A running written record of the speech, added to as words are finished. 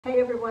Hey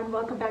everyone,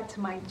 welcome back to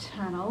my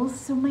channel.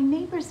 So my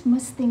neighbors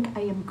must think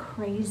I am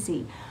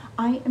crazy.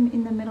 I am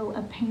in the middle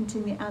of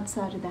painting the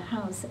outside of the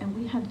house and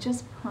we have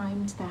just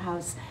primed the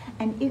house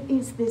and it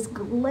is this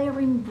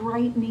glaring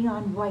bright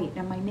neon white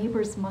and my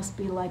neighbors must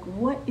be like,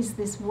 what is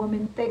this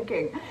woman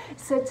thinking?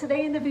 So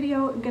today in the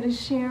video I'm going to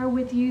share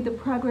with you the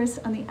progress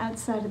on the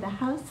outside of the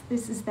house.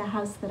 This is the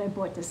house that I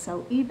bought to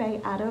sell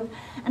eBay out of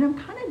and I'm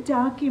kind of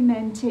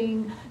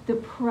documenting the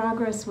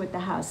progress with the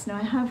house. Now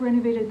I have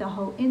renovated the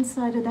whole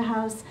inside of the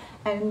house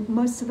and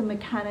most of the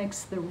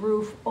mechanics, the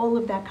roof, all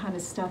of that kind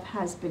of stuff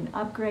has been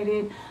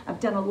upgraded. I've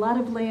done a lot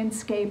of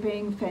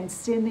landscaping,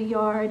 fenced in the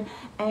yard,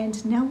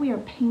 and now we are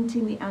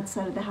painting the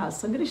outside of the house.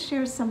 So I'm going to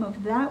share some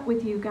of that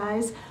with you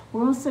guys.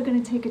 We're also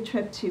going to take a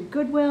trip to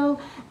Goodwill,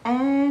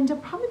 and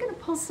I'm probably going to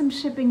pull some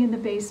shipping in the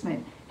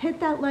basement. Hit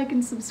that like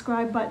and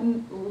subscribe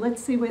button.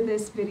 Let's see where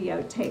this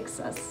video takes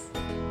us.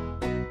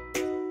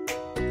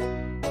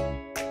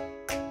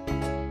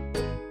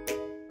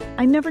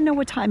 I never know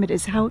what time it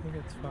is. I think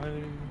it's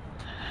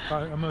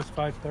almost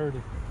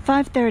 5:30.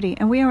 5:30,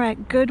 and we are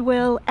at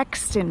Goodwill,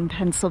 Exton,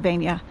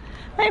 Pennsylvania.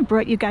 I have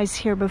brought you guys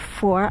here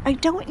before. I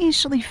don't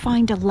usually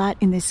find a lot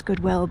in this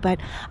Goodwill, but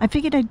I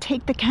figured I'd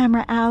take the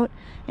camera out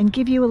and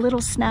give you a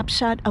little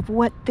snapshot of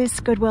what this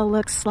Goodwill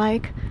looks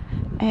like.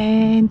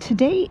 And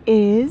today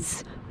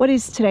is, what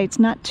is today? It's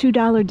not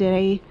 $2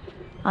 day.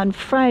 On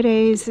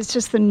Fridays, it's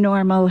just the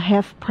normal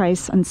half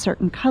price on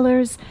certain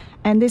colors.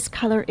 And this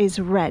color is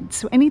red.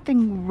 So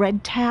anything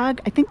red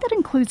tag, I think that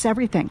includes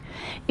everything,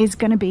 is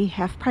gonna be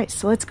half price.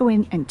 So let's go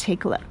in and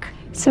take a look.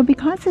 So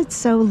because it's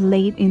so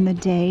late in the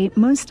day,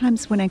 most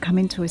times when I come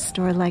into a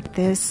store like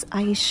this,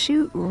 I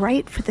shoot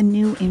right for the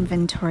new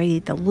inventory,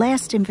 the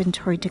last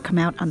inventory to come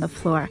out on the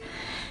floor.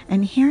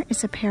 And here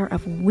is a pair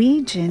of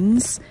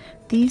Weegens.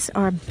 These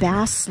are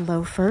Bass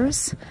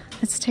loafers.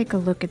 Let's take a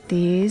look at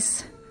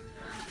these.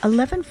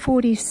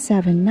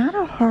 $11.47, not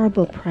a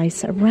horrible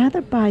price. I'd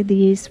rather buy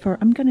these for,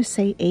 I'm going to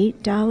say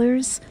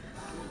 $8.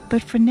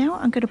 But for now,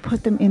 I'm going to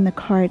put them in the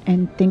cart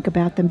and think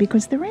about them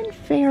because they're in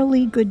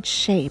fairly good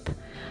shape.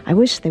 I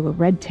wish they were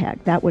red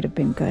tag. That would have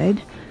been good.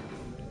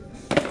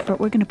 But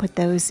we're going to put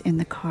those in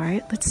the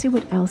cart. Let's see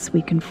what else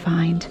we can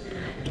find.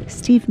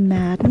 Steve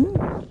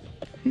Madden.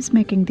 Who's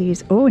making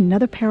these? Oh,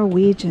 another pair of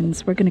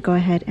Weegens. We're going to go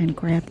ahead and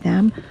grab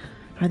them.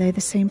 Are they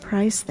the same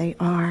price? They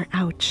are.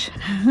 Ouch.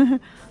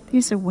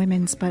 These are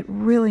women's, but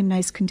really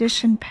nice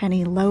condition,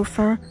 penny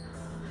loafer.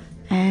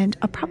 And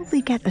I'll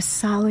probably get a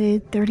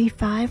solid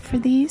 $35 for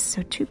these,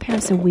 so 2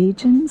 pairs of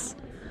Weegens.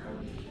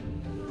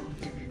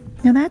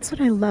 Now that's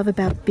what I love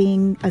about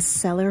being a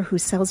seller who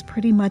sells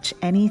pretty much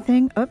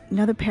anything. Oh,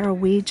 another pair of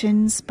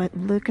Weegens, but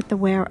look at the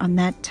wear on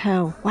that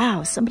toe.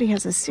 Wow, somebody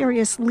has a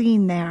serious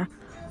lean there.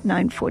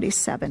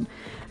 $9.47.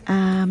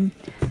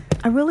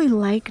 I really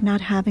like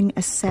not having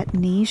a set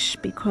niche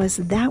because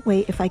that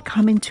way if I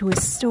come into a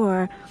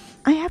store,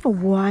 I have a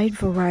wide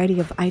variety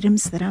of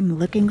items that I'm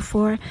looking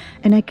for,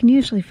 and I can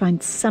usually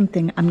find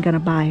something I'm going to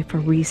buy for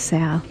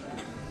resale.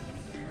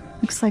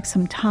 Looks like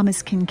some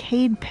Thomas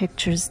Kincaid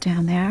pictures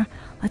down there.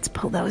 Let's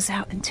pull those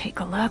out and take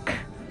a look.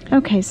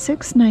 Okay,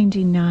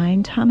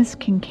 $6.99, Thomas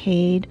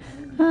Kincaid.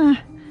 I'm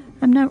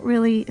not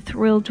really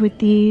thrilled with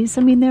these.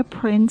 I mean, they're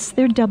prints.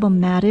 They're double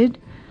matted.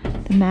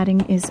 The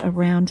matting is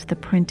around the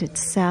print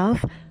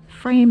itself.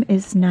 Frame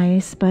is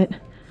nice, but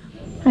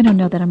I don't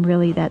know that I'm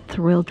really that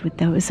thrilled with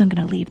those. I'm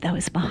going to leave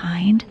those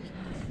behind.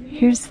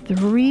 Here's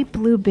 3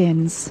 blue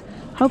bins.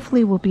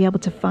 Hopefully we'll be able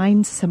to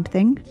find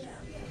something.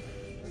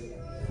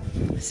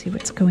 Let's see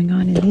what's going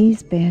on in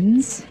these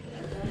bins.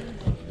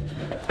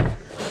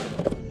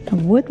 A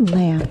wood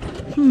lamp.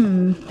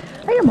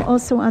 I am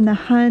also on the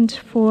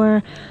hunt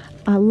for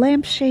a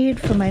lampshade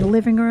for my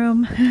living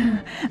room.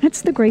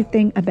 That's the great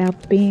thing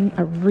about being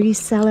a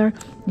reseller.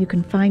 You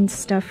can find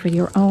stuff for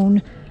your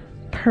own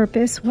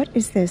purpose. What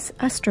is this?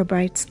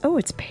 Astrobrites. Oh,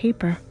 it's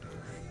paper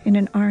in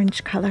an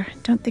orange color.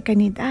 Don't think I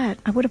need that.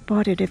 I would have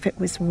bought it if it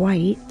was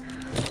white.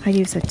 I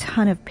use a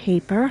ton of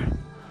paper.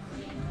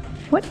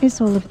 What is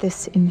all of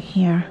this in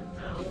here?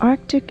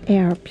 Arctic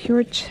Air,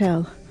 Pure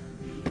Chill.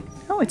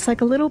 Oh, it's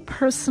like a little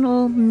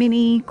personal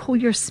mini cool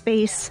your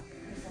space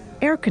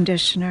air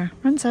conditioner.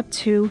 Runs up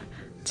to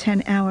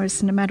 10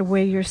 hours no matter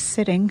where you're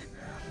sitting.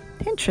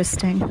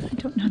 Interesting. I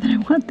don't know that I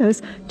want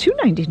those.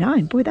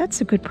 $2.99. Boy,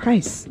 that's a good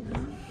price.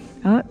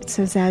 Oh, it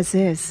says as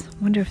is.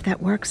 Wonder if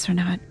that works or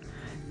not.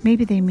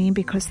 Maybe they mean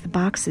because the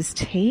box is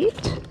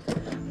taped?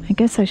 I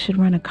guess I should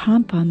run a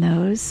comp on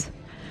those.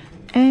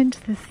 And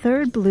the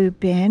third blue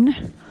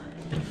bin.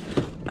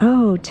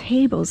 Oh,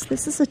 tables.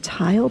 This is a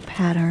tile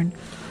pattern.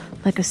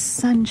 Like a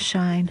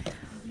sunshine.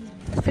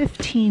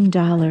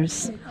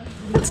 $15.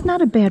 That's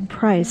not a bad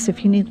price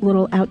if you need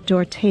little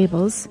outdoor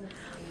tables.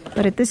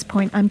 But at this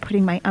point, I'm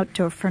putting my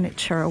outdoor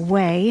furniture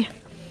away.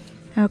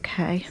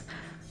 Okay.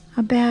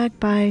 A bag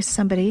by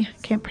somebody,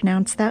 can't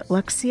pronounce that,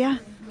 Luxia.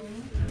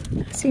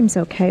 Seems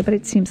okay, but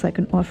it seems like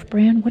an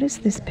off-brand. What is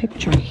this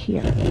picture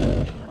here?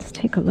 Let's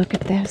take a look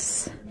at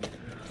this.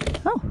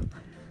 Oh,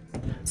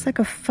 it's like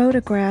a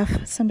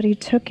photograph somebody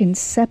took in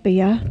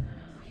sepia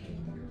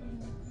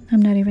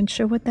I'm not even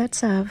sure what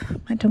that's of.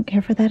 I don't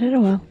care for that at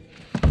all.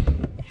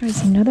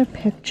 Here's another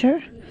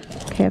picture.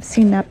 Okay, I've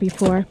seen that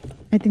before.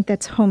 I think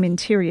that's home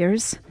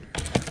interiors.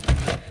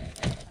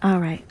 All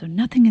right, so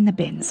nothing in the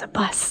bins, a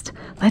bust.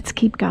 Let's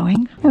keep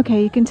going.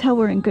 Okay, you can tell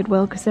we're in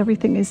Goodwill because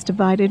everything is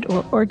divided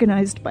or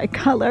organized by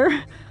color.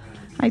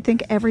 I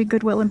think every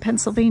Goodwill in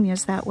Pennsylvania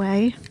is that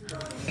way.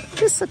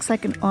 This looks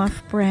like an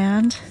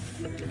off-brand.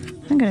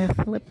 I'm gonna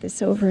flip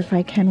this over if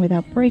I can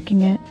without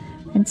breaking it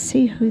and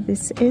see who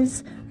this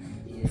is.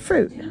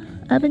 Fruit,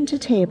 oven to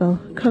table,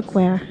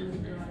 cookware.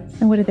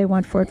 And what do they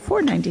want for it?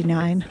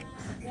 $4.99.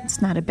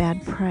 It's not a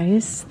bad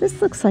price.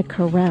 This looks like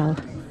Corel.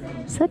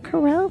 Is that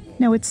Corel?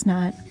 No, it's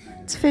not.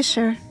 It's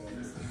Fisher.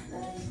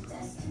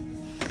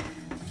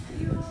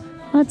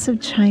 Lots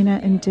of china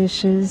and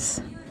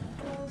dishes.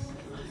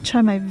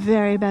 Try my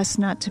very best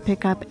not to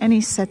pick up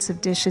any sets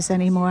of dishes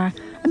anymore.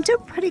 I'm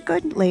doing pretty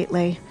good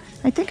lately.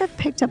 I think I've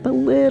picked up a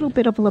little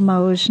bit of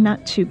Limoges,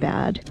 not too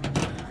bad.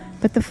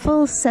 But the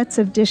full sets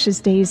of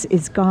dishes days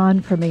is gone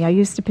for me. I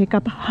used to pick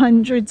up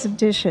hundreds of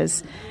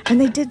dishes,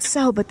 and they did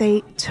sell, but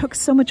they took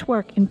so much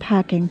work in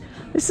packing.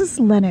 This is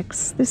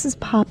Lennox. This is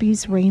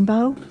Poppy's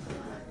Rainbow.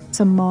 It's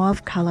a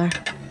mauve color.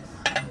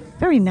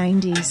 Very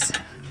 90s.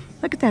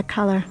 Look at that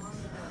color.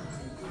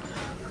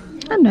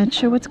 I'm not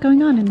sure what's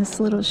going on in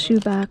this little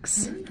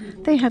shoebox.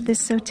 They have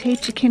this so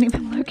taped you can't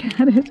even look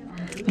at it.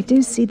 I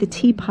do see the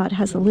teapot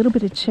has a little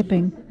bit of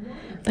chipping,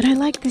 but I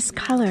like this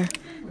color.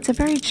 It's a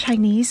very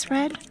Chinese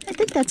red. I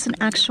think that's an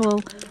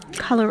actual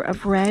color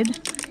of red.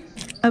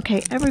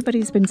 Okay,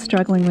 everybody's been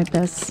struggling with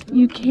this.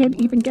 You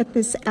can't even get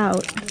this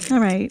out. All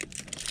right,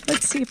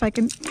 let's see if I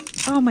can...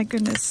 Oh my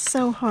goodness,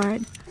 so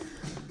hard.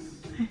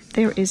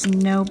 There is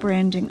no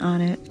branding on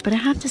it, but I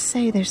have to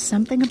say there's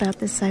something about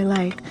this I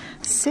like.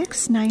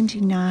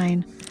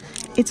 $6.99.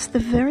 It's the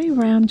very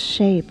round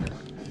shape.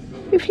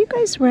 If you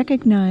guys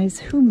recognize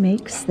who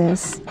makes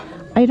this,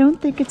 I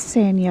don't think it's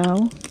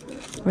Sanyo.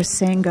 Or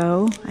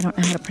Sango. I don't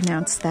know how to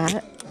pronounce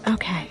that.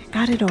 Okay,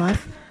 got it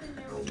off.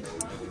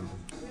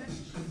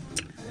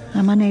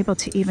 I'm unable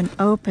to even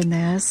open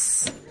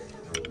this.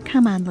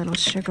 Come on, little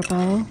sugar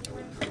bowl.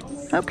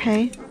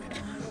 Okay.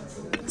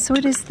 So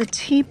it is the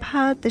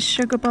teapot, the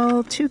sugar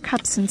bowl, 2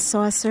 cups and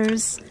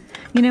saucers.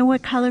 You know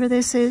what color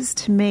this is?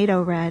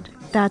 Tomato red.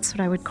 That's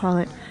what I would call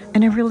it.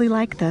 And I really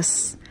like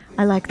this.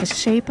 I like the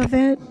shape of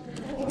it,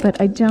 but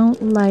I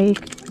don't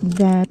like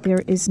that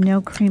there is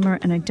no creamer,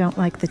 and I don't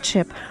like the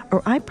chip,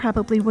 or I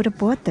probably would have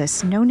bought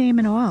this, no name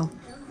at all.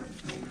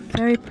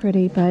 Very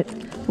pretty, but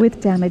with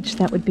damage,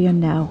 that would be a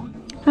no.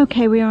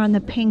 Okay, we are on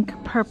the pink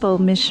purple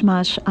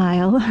mishmash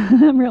aisle.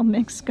 A real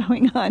mix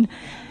going on.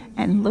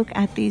 And look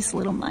at these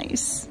little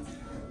mice.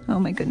 Oh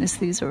my goodness,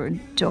 these are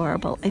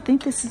adorable. I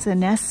think this is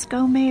an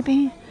Esco,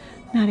 maybe?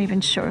 Not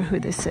even sure who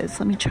this is.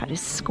 Let me try to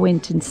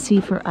squint and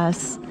see for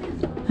us.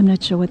 I'm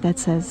not sure what that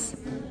says.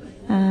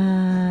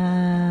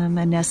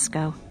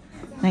 Manesco,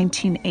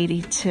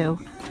 1982.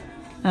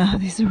 Oh,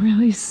 these are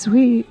really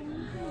sweet.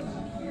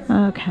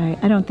 Okay,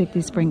 I don't think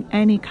these bring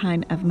any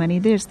kind of money.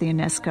 There's the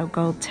UNESCO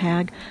gold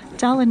tag.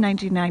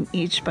 $1.99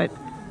 each, but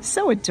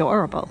so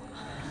adorable.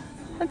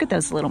 Look at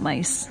those little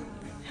mice.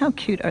 How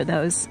cute are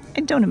those?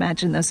 I don't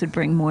imagine those would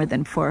bring more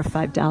than $4 or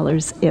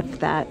 $5, if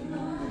that.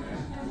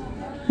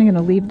 I'm going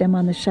to leave them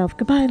on the shelf.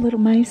 Goodbye, little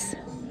mice.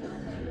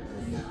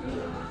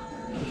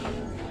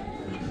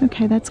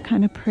 Okay, that's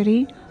kind of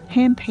pretty.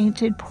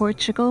 Hand-painted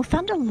Portugal.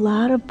 Found a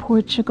lot of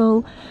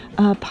Portugal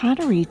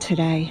pottery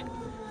today.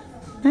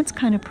 That's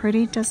kind of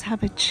pretty. Does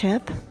have a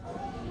chip.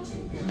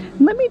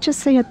 Let me just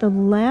say, at the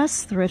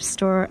last thrift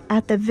store,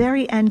 at the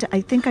very end,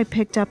 I think I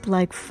picked up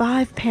like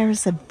 5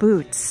 pairs of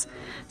boots.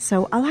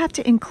 So I'll have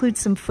to include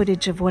some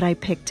footage of what I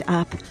picked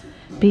up,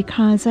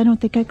 because I don't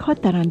think I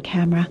caught that on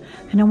camera.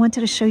 And I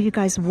wanted to show you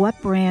guys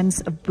what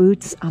brands of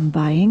boots I'm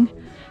buying.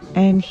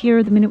 And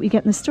here, the minute we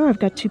get in the store, I've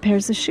got 2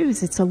 pairs of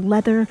shoes. It's a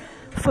leather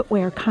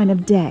footwear kind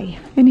of day.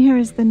 And here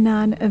is the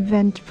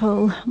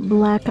non-eventful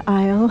black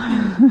aisle.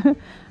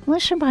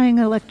 Unless you're buying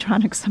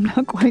electronics, I'm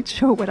not quite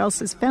sure what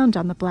else is found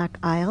on the black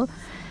aisle.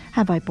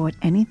 Have I bought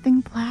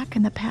anything black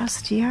in the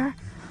past year?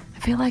 I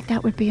feel like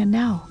that would be a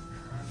no.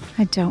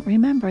 I don't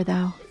remember,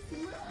 though.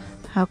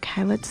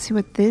 Okay, let's see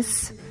what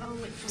this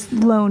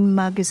lone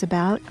mug is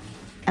about.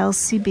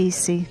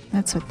 LCBC.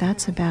 That's what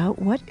that's about.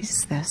 What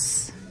is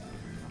this?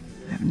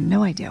 I have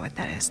no idea what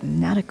that is.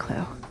 Not a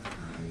clue.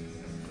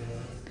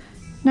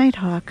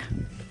 Nighthawk.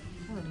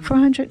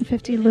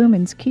 450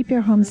 lumens. Keep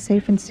your home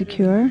safe and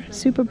secure.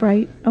 Super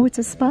bright. Oh, it's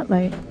a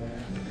spotlight.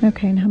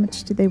 Okay, and how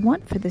much do they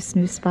want for this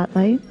new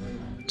spotlight?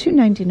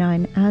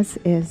 $2.99 as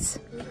is.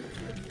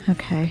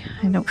 Okay,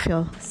 I don't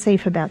feel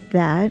safe about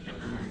that.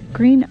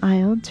 Green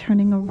aisle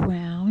turning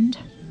around.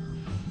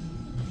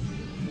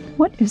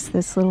 What is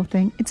this little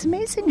thing? It's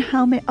amazing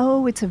how many...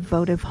 Oh, it's a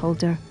votive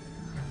holder.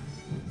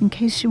 In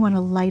case you want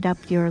to light up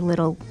your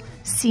little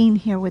scene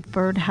here with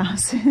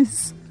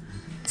birdhouses.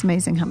 It's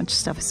amazing how much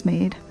stuff is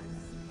made.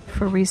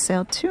 For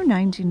resale,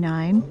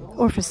 $2.99.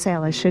 Or for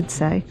sale, I should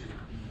say.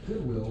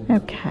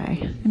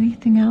 Okay,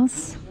 anything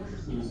else?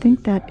 I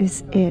think that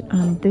is it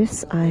on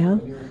this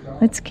aisle.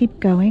 Let's keep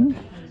going.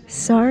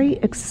 Sorry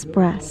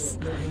Express.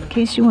 In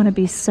case you want to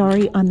be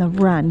sorry on the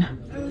run.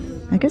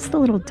 I guess the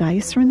little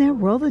dice are in there.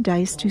 Roll the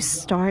dice to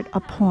start a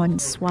pawn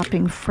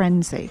swapping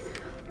frenzy.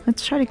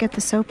 Let's try to get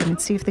this open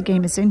and see if the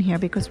game is in here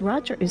because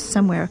Roger is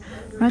somewhere.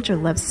 Roger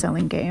loves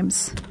selling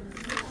games.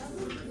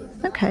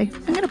 Okay,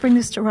 I'm going to bring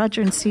this to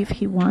Roger and see if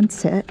he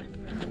wants it.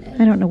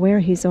 I don't know where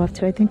he's off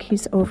to. I think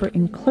he's over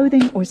in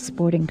clothing or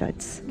sporting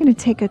goods. I'm going to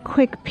take a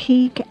quick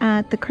peek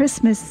at the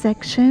Christmas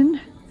section.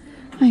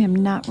 I am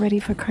not ready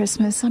for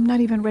Christmas. I'm not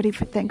even ready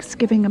for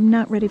Thanksgiving. I'm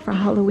not ready for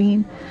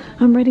Halloween.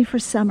 I'm ready for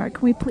summer.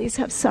 Can we please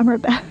have summer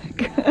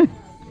back?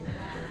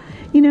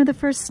 You know, the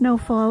first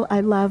snowfall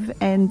I love,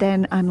 and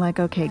then I'm like,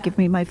 okay, give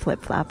me my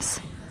flip-flops.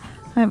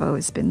 I've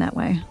always been that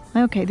way.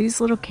 Okay, these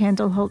little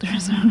candle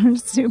holders are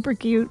super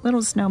cute.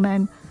 Little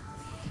snowmen.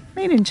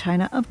 Made in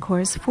China, of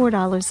course.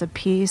 $4 a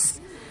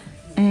piece.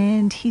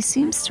 And he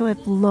seems to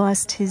have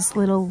lost his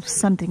little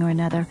something or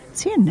another.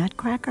 Is he a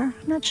nutcracker?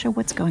 I'm not sure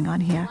what's going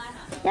on here.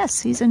 Yes,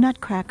 he's a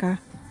nutcracker.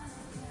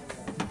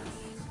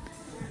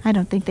 I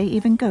don't think they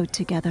even go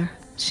together.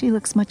 She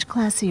looks much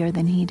classier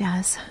than he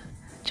does.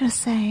 Just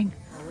saying.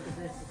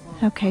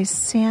 Okay,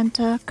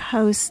 Santa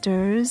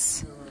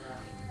coasters.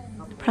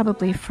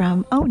 Probably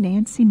from... Oh,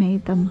 Nancy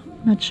made them.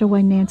 Not sure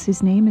why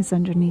Nancy's name is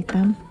underneath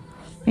them.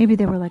 Maybe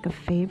they were like a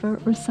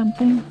favor or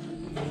something.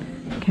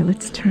 Okay,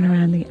 let's turn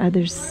around the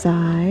other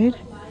side.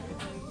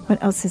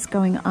 What else is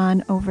going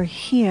on over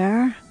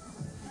here?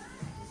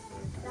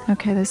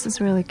 Okay, this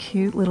is really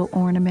cute little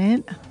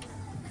ornament.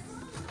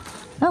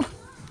 Oh,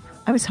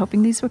 I was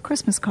hoping these were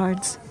Christmas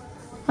cards.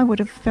 I would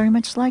have very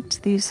much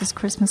liked these as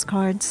Christmas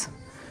cards.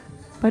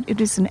 But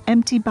it is an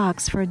empty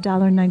box for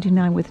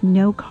 $1.99 with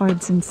no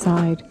cards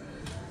inside.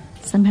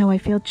 Somehow I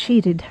feel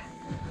cheated.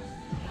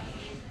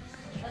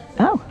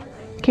 Oh,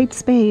 Kate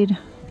Spade.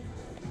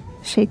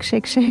 Shake,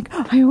 shake, shake.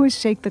 Oh, I always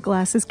shake the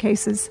glasses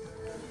cases.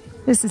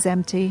 This is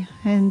empty,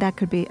 and that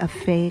could be a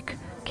fake.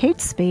 Kate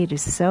Spade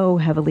is so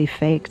heavily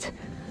faked.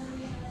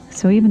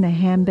 So even the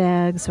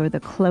handbags or the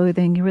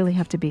clothing, you really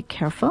have to be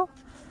careful.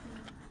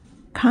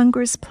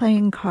 Congress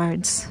playing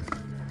cards.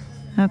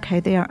 Okay,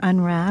 they are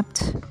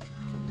unwrapped.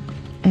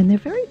 And they're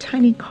very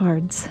tiny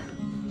cards.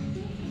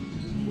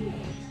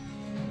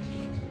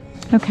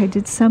 Okay,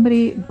 did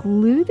somebody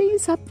glue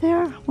these up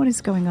there? What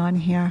is going on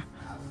here?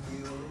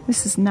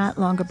 This is not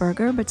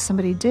Longaberger, but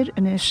somebody did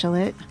initial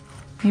it.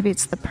 Maybe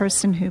it's the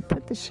person who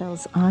put the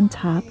shells on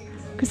top,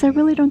 because I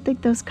really don't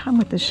think those come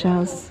with the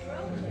shells.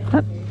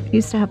 Oh,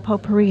 used to have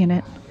potpourri in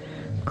it.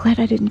 Glad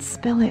I didn't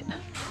spill it.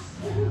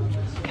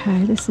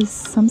 Okay, this is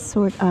some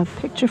sort of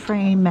picture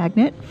frame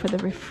magnet for the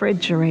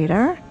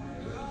refrigerator.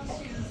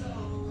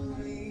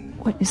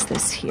 What is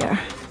this here?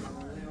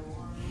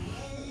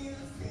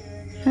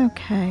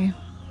 Okay,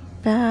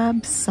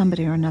 Bab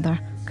somebody or another.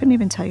 Couldn't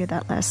even tell you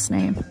that last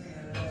name.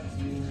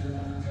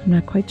 I'm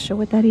not quite sure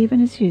what that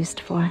even is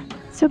used for.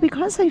 So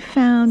because I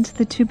found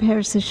the 2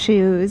 pairs of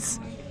shoes,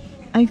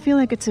 I feel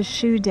like it's a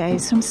shoe day.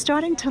 So I'm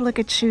starting to look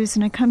at shoes,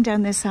 and I come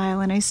down this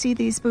aisle and I see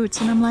these boots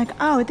and I'm like,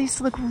 oh,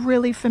 these look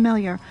really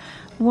familiar.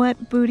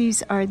 What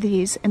booties are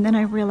these? And then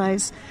I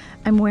realize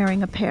I'm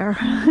wearing a pair.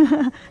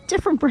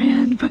 Different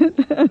brand,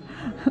 but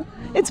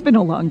it's been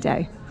a long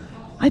day.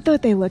 I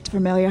thought they looked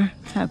familiar.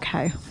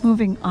 Okay,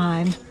 moving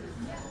on.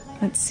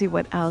 Let's see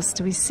what else.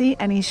 Do we see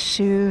any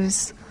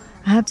shoes?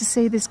 I have to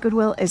say this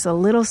Goodwill is a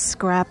little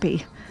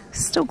scrappy.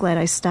 Still glad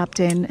I stopped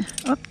in.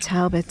 Oh,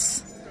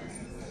 Talbots.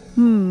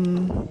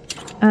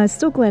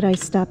 Still glad I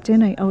stopped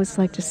in. I always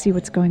like to see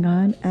what's going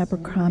on.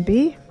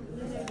 Abercrombie.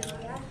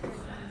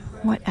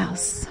 What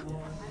else?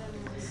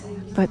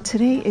 But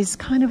today is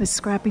kind of a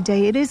scrappy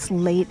day. It is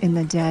late in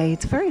the day.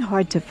 It's very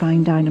hard to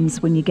find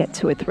items when you get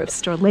to a thrift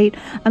store late,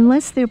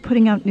 unless they're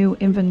putting out new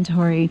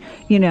inventory,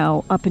 you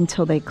know, up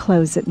until they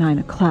close at 9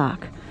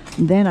 o'clock.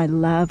 Then I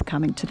love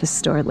coming to the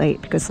store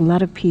late because a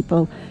lot of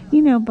people,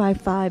 you know, by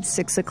 5,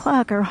 6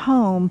 o'clock are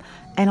home,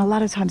 and a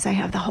lot of times I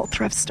have the whole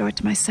thrift store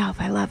to myself.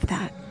 I love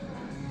that.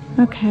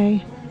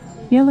 Okay,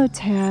 yellow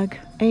tag,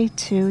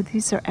 A2.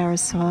 These are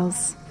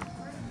aerosols.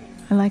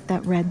 I like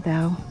that red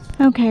though.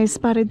 Okay, I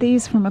spotted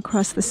these from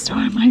across the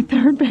store. My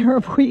 3rd pair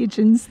of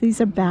Weegens.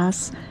 These are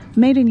Bass,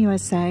 made in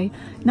USA,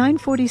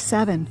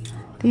 $9.47.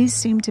 These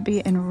seem to be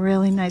in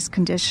really nice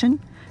condition.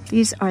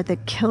 These are the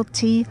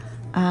kilty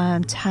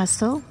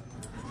tassel.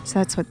 So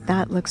that's what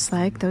that looks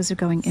like. Those are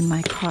going in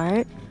my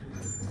cart.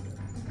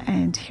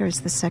 And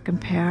here's the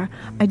 2nd pair.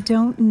 I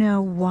don't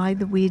know why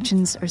the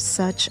Weegens are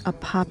such a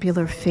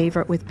popular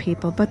favorite with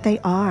people, but they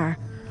are.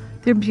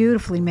 They're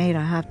beautifully made,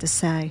 I have to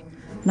say.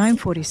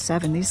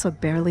 $9.47. These look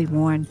barely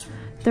worn.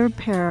 3rd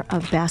pair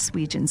of Bass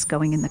Weegens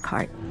going in the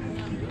cart.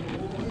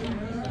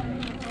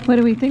 What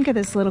do we think of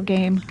this little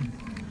game?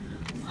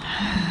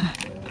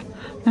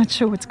 Not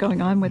sure what's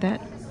going on with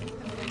it.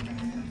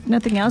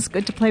 Nothing else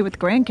good to play with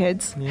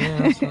grandkids. Yeah,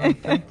 that's what I'm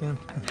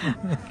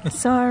thinking.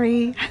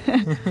 Sorry.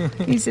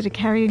 Easy to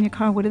carry in your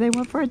car. What do they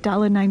want for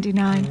 $1.99?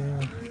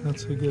 Yeah,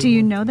 that's a good one. Do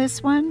you know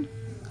this one?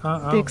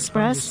 The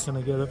Express? I'm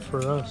just going to get it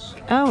for us.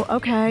 Oh,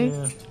 okay.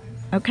 Yeah.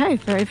 Okay,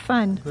 very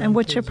fun. And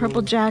what's your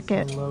purple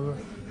jacket? I love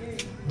it.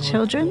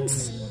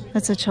 Children's?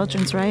 That's a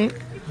children's, right?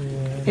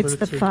 Yeah, It's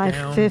the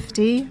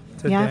 550.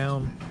 It's a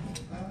down.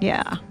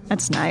 Yeah,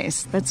 that's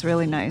nice. That's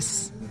really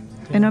nice.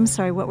 And I'm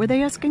sorry, what were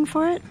they asking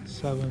for it?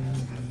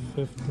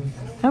 $7.50.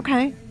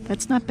 Okay,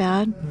 that's not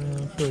bad.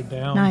 Yeah, for a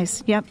down.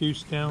 Nice. Yep.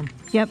 Goose down.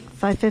 Yep,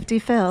 550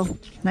 fill.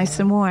 Nice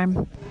and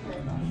warm.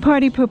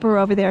 Party pooper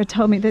over there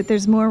told me that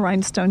there's more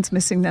rhinestones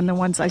missing than the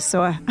ones I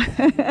saw.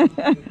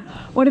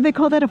 What do they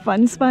call that? A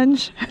fun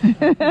sponge?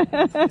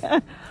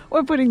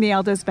 Or putting the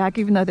Aldos back,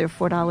 even though they're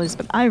 $4.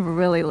 But I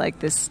really like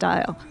this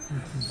style.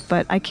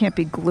 But I can't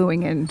be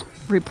gluing in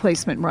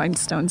replacement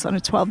rhinestones on a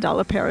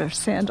 $12 pair of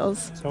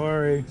sandals.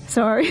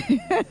 Sorry.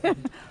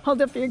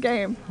 Hold up your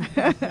game.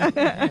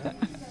 Yeah,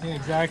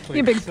 exactly.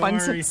 You big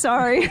fun.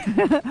 Sorry.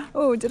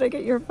 Oh, did I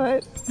get your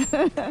foot?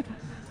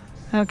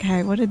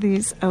 Okay, what are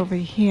these over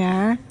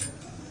here?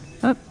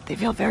 Oh, they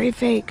feel very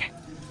fake.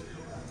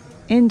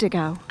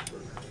 Indigo.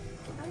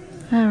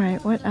 All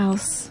right, what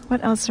else?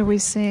 What else are we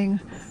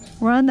seeing?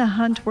 We're on the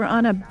hunt. We're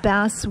on a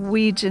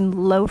Basswegian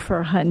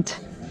loafer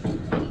hunt.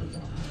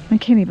 I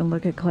can't even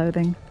look at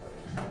clothing.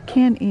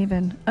 Can't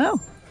even.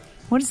 Oh,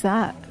 what is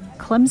that?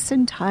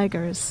 Clemson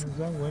Tigers. Is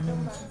that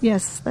women's?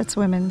 Yes, that's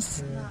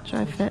women's. Yeah,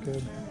 Dry fit.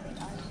 good.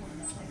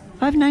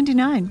 $5.99.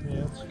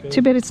 Yeah, that's good.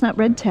 Too bad it's not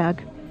red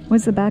tag. What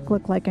does the back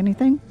look like?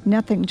 Anything?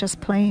 Nothing, just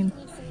plain.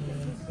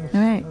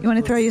 All right, you want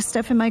to throw your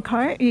stuff in my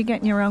cart, or you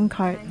getting your own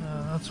cart?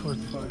 No, that's worth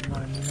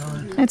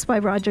 $5.99. That's why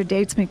Roger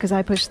dates me, because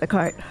I push the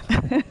cart.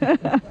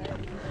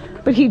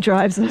 But he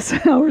drives us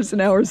hours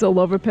and hours all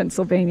over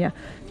Pennsylvania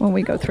when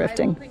we go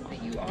thrifting.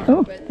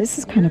 Oh, this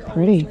is kind of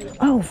pretty.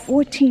 Oh,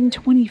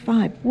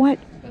 $14.25. What?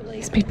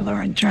 These people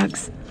are on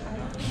drugs.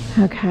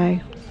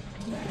 Okay.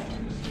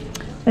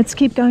 Let's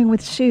keep going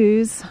with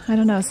shoes. I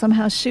don't know,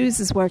 somehow shoes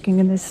is working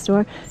in this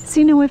store.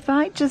 So, you know, if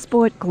I just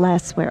bought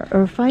glassware,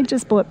 or if I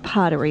just bought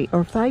pottery,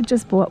 or if I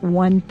just bought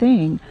one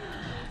thing,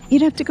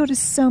 you'd have to go to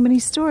so many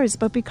stores.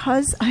 But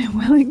because I'm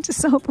willing to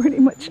sell pretty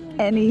much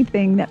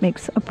anything that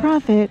makes a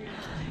profit,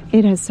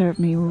 it has served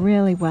me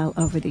really well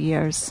over the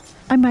years.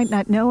 I might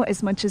not know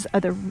as much as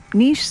other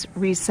niche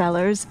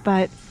resellers,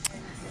 but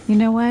you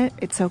know what?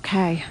 It's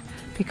okay,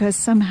 because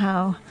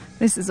somehow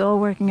this is all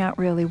working out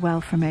really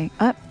well for me.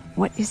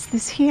 What is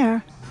this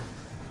here?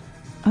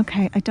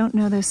 Okay, I don't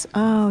know this.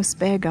 Oh,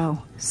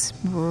 Sebago.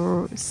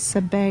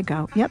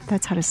 Sebago. Yep,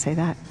 that's how to say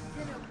that.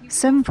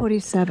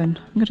 $7.47. I'm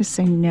going to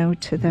say no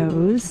to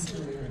those.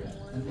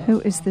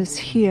 Who is this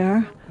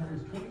here?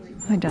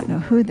 I don't know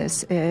who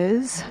this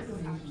is.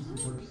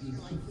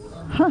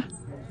 Huh.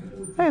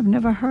 I have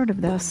never heard of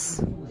this.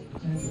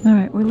 All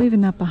right, we're leaving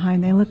that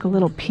behind. They look a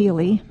little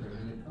peely.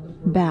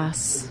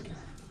 Bass.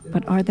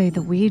 But are they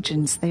the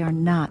Wegians? They are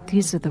not.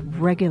 These are the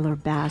regular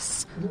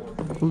Bass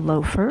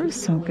loafers,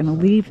 so I'm going to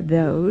leave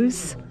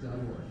those.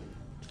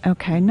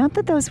 Okay, not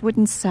that those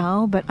wouldn't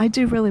sell, but I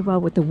do really well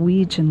with the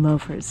Wegian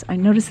loafers. I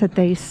notice that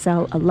they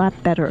sell a lot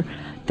better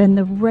than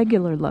the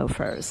regular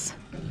loafers.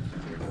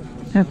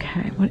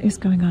 Okay, what is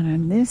going on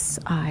in this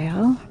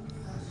aisle?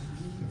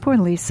 Poor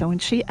Lisa, when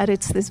she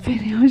edits this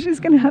video,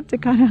 she's going to have to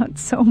cut out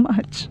so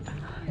much.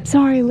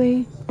 Sorry,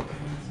 Lee.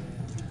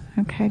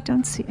 Okay,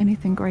 don't see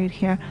anything great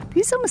here.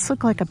 These almost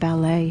look like a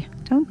ballet,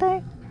 don't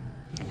they?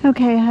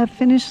 Okay, I have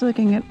finished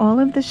looking at all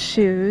of the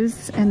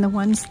shoes, and the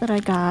ones that I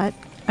got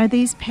are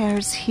these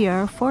pairs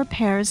here, 4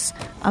 pairs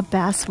of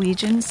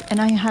Basswegians,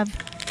 and I have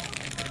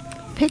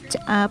picked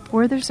up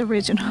Werther's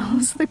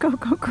Originals, the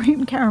cocoa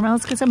cream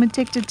caramels, because I'm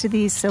addicted to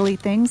these silly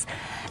things,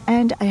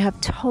 and I have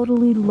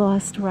totally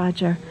lost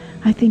Roger.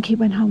 I think he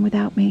went home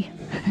without me.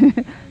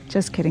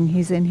 Just kidding,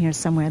 he's in here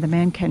somewhere. The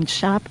man can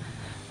shop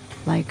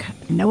like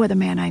no other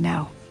man I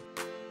know.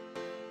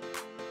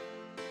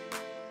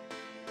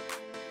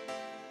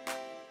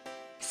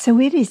 So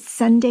it is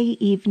Sunday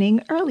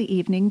evening, early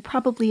evening,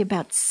 probably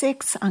about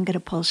 6. I'm going to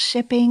pull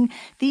shipping.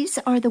 These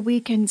are the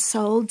weekend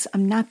solds.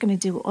 I'm not going to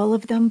do all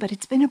of them, but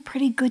it's been a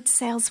pretty good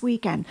sales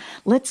weekend.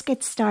 Let's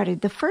get started.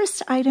 The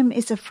first item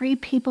is a Free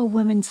People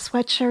women's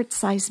sweatshirt,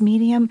 size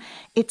medium.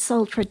 It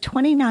sold for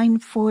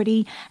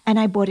 $29.40, and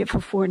I bought it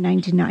for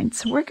 $4.99.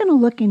 So we're going to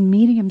look in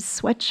medium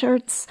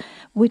sweatshirts,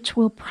 which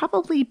will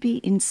probably be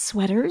in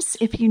sweaters.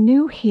 If you're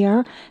new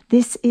here,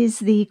 this is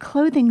the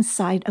clothing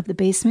side of the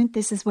basement.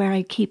 This is where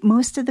I keep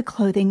most of the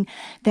clothing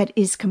that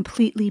is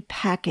completely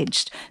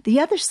packaged. The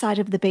other side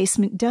of the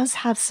basement does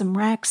have some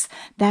racks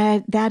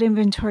that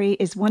inventory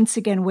is once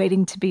again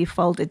waiting to be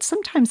folded.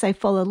 Sometimes I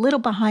fall a little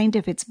behind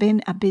if it's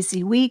been a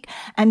busy week,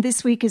 and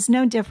this week is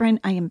no different.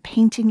 I am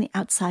painting the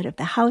outside of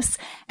the house,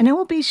 and I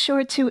will be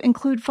sure to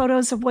include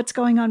photos of what's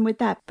going on with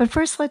that. But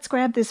first, let's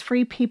grab this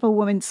Free People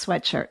women's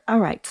sweatshirt. All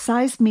right,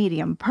 size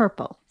medium,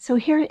 purple. So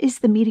here is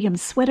the medium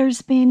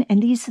sweaters bin, and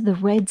these are the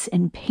reds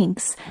and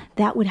pinks.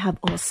 That would have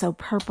also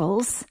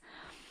purples.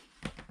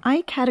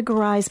 I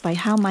categorize by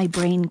how my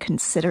brain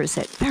considers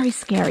it. Very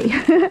scary.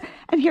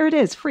 And here it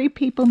is, Free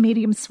People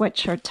medium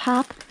sweatshirt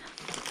top.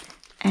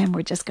 And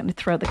we're just going to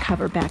throw the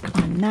cover back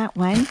on that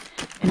one.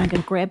 And I'm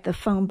going to grab the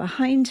phone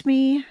behind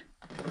me.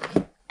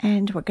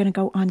 And we're going to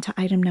go on to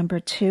item number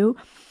 2.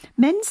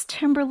 Men's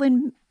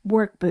Timberland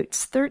work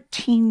boots,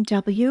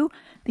 13W.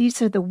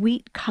 These are the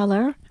wheat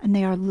color, and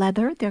they are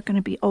leather. They're going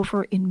to be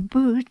over in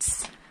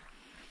boots,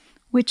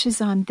 which is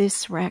on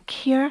this rack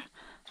here.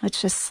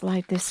 Let's just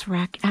slide this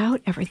rack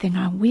out, everything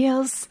on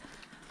wheels.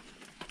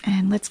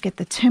 And let's get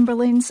the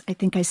Timberlands. I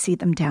think I see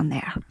them down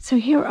there. So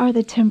here are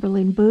the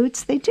Timberland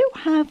boots. They do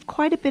have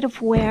quite a bit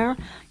of wear.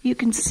 You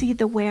can see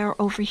the wear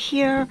over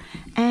here,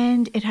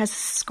 and it has a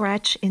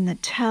scratch in the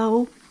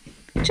toe.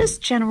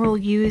 Just general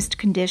used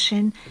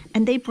condition,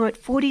 and they brought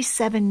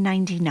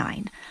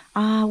 $47.99.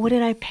 What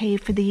did I pay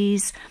for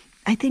these?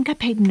 I think I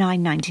paid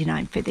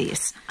 $9.99 for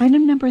these.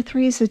 Item number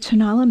 3 is a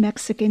Tonala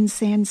Mexican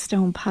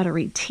Sandstone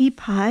Pottery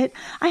Teapot.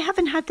 I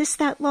haven't had this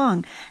that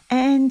long,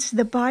 and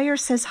the buyer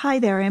says, hi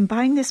there, I'm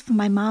buying this for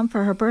my mom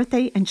for her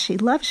birthday, and she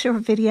loves your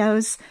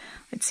videos.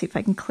 Let's see if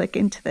I can click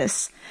into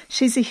this.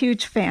 She's a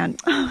huge fan.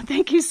 Oh,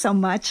 thank you so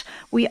much.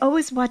 We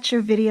always watch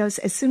your videos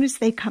as soon as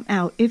they come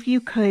out. If you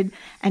could,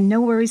 and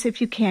no worries if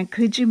you can't,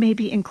 could you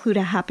maybe include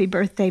a happy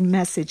birthday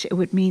message? It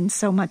would mean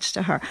so much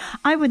to her.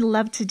 I would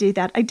love to do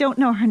that. I don't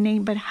know her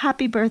name, but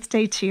happy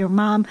birthday to your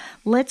mom.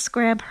 Let's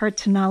grab her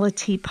Tonala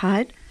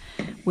teapot,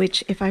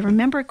 which, if I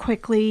remember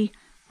quickly,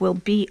 will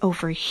be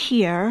over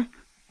here.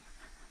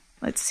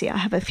 Let's see. I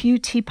have a few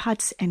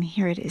teapots, and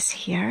here it is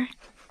here.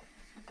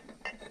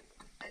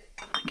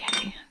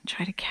 Okay,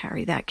 try to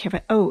carry that.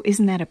 Oh,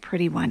 isn't that a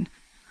pretty one?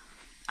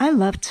 I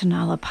love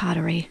Tonala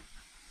pottery.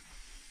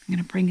 I'm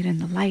going to bring it in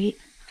the light.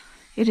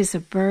 It is a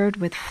bird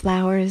with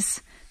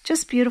flowers.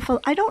 Just beautiful.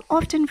 I don't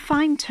often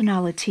find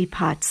Tonala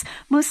teapots.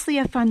 Mostly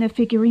I find the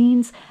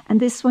figurines, and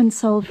this one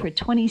sold for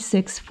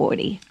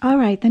 $26.40. All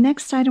right, the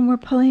next item we're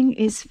pulling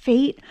is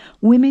Fate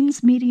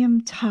Women's Medium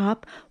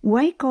Top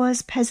White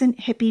Gauze Peasant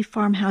Hippie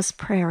Farmhouse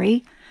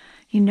Prairie.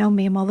 You know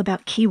me, I'm all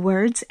about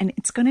keywords, and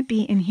it's going to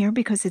be in here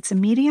because it's a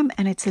medium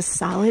and it's a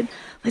solid.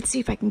 Let's see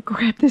if I can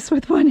grab this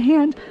with one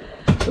hand.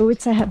 Oh,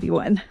 it's a heavy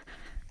one.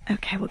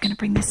 Okay, we're going to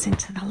bring this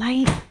into the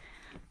light.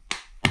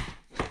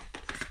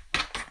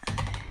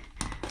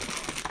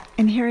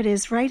 And here it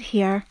is right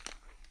here,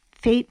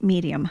 Fate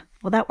Medium.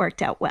 Well, that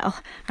worked out well.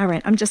 All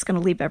right, I'm just going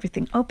to leave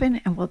everything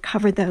open, and we'll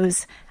cover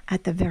those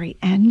at the very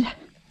end. And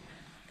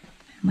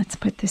let's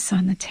put this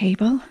on the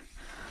table.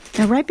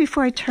 Now, right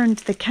before I turned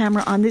the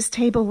camera on, this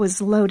table was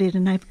loaded,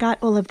 and I've got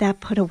all of that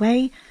put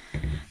away.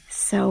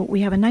 So we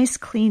have a nice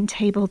clean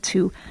table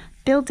to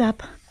build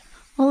up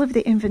all of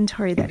the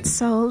inventory that's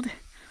sold.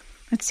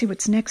 Let's see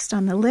what's next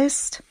on the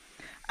list.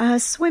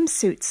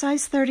 Swimsuit,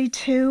 size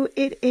 32.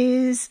 It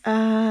is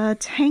a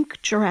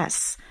tank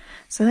dress.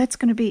 So that's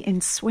going to be in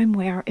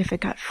swimwear if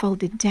it got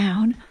folded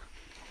down.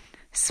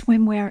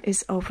 Swimwear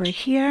is over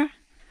here.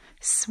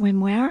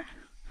 Swimwear.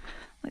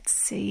 Let's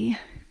see.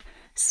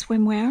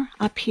 Swimwear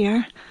up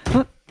here.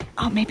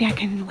 Oh, maybe I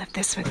can lift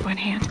this with one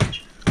hand.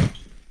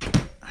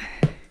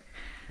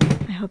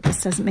 I hope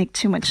this doesn't make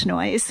too much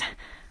noise.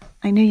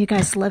 I know you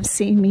guys love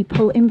seeing me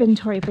pull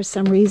inventory for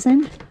some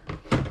reason.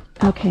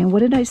 Okay, and what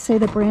did I say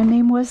the brand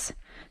name was?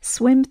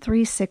 Swim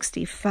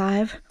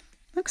 365.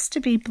 Looks to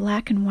be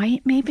black and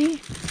white,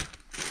 maybe.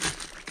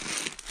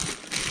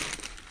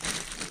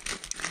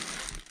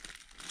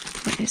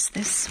 What is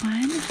this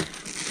one?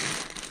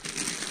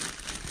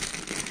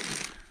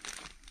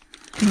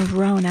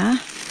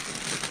 Verona.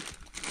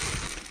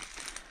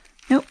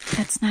 Nope,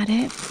 that's not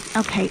it.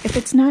 Okay, if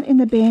it's not in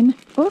the bin,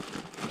 oh,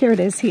 here it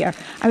is here.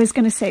 I was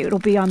going to say it'll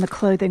be on the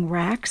clothing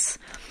racks,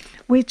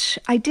 which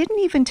I didn't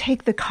even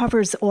take the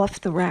covers off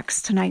the racks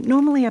tonight.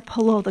 Normally I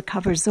pull all the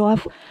covers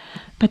off,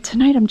 but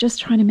tonight I'm just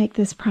trying to make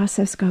this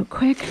process go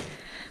quick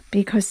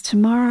because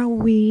tomorrow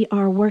we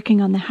are working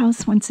on the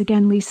house. Once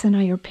again, Lisa and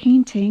I are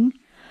painting.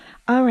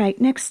 All right,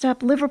 next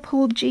up,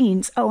 Liverpool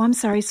jeans. Oh, I'm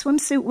sorry,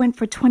 swimsuit went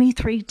for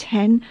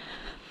 $23.10.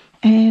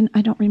 And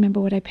I don't remember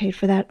what I paid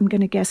for that. I'm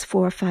going to guess $4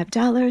 or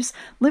 $5.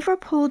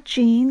 Liverpool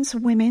jeans,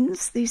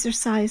 women's. These are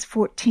size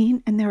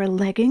 14, and they're a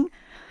legging.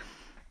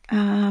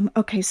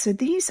 Okay, so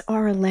these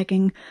are a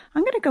legging.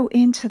 I'm going to go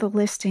into the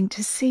listing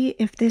to see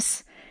if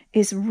this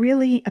is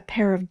really a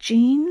pair of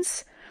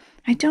jeans.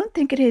 I don't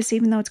think it is,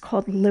 even though it's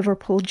called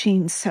Liverpool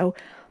jeans. So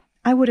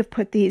I would have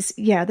put these,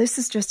 yeah, this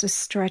is just a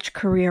stretch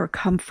career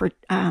comfort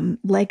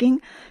legging.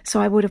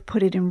 So I would have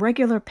put it in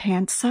regular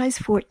pants. Size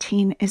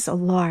 14 is a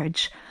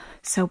large.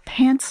 So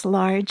pants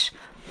large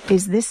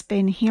is this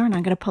bin here, and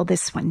I'm going to pull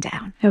this one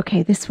down.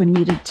 Okay, this one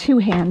needed 2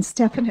 hands,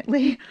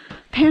 definitely.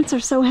 Pants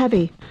are so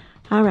heavy.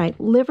 All right,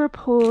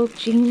 Liverpool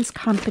Jeans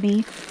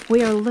Company.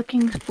 We are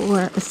looking for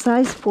a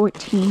size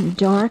 14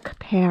 dark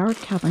pair,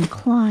 Calvin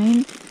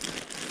Klein.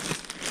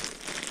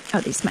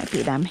 Oh, these might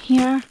be them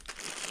here.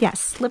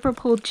 Yes,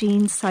 Liverpool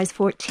Jeans, size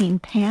 14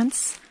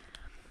 pants.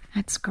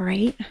 That's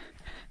great. I'm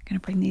going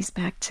to bring these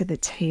back to the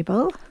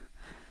table.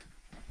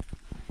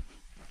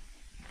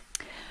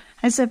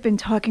 As I've been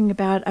talking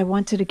about, I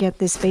wanted to get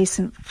this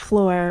basement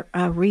floor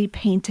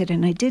repainted,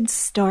 and I did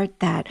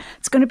start that.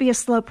 It's going to be a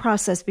slow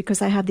process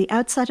because I have the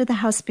outside of the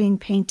house being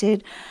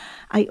painted.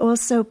 I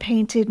also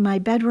painted my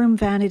bedroom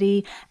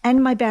vanity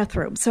and my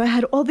bathroom. So I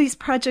had all these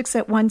projects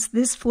at once.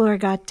 This floor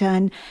got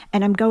done,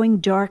 and I'm going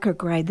darker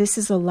gray. This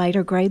is a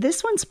lighter gray.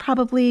 This one's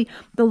probably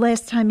the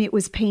last time it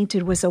was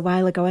painted was a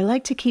while ago. I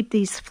like to keep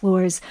these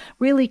floors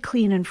really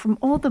clean, and from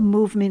all the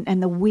movement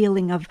and the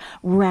wheeling of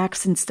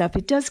racks and stuff,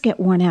 it does get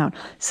worn out.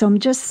 So I'm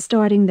just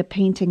starting the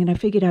painting, and I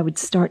figured I would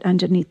start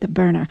underneath the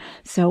burner.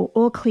 So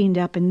all cleaned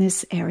up in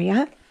this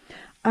area.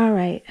 All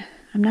right,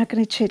 I'm not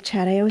going to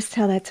chit-chat. I always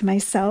tell that to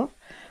myself.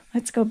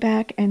 Let's go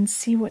back and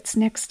see what's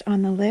next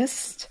on the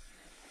list.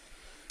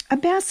 A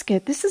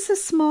basket. This is a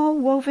small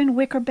woven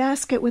wicker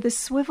basket with a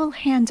swivel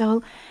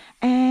handle,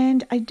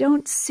 and I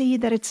don't see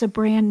that it's a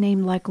brand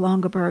name like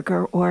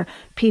Longaberger or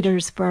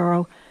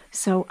Petersboro,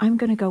 so I'm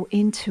going to go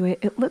into it.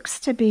 It looks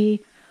to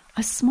be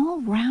a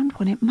small round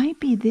one. It might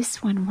be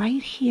this one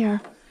right here.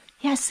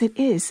 Yes, it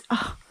is.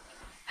 Oh,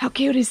 how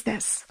cute is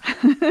this?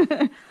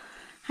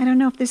 I don't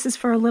know if this is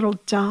for a little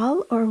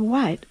doll or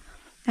what.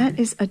 That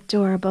is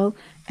adorable.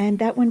 And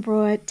that one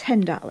brought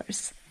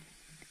 $10.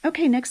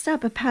 Okay, next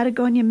up, a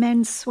Patagonia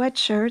men's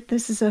sweatshirt.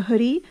 This is a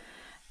hoodie,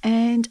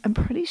 and I'm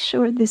pretty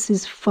sure this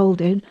is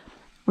folded.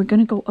 We're going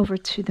to go over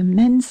to the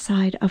men's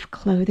side of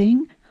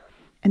clothing.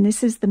 And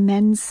this is the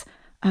men's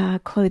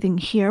clothing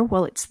here.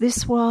 Well, it's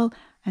this wall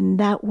and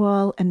that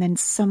wall and then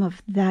some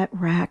of that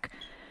rack.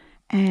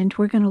 And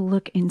we're going to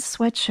look in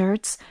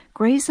sweatshirts,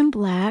 grays and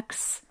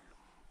blacks.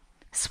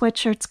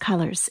 Sweatshirts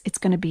colors, it's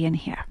going to be in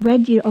here.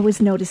 Red you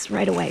always notice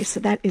right away,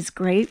 so that is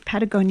great.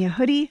 Patagonia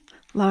hoodie,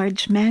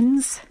 large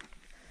men's.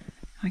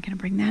 I'm going to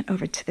bring that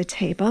over to the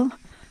table.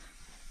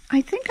 I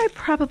think I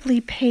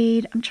probably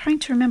paid, I'm trying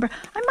to remember,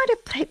 I might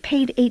have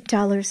paid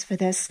 $8 for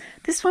this.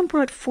 This one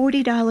brought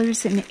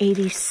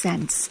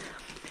 $40.80.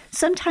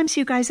 Sometimes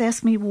you guys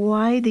ask me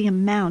why the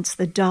amounts,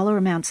 the dollar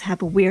amounts,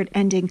 have a weird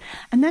ending,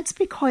 and that's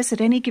because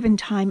at any given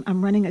time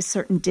I'm running a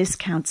certain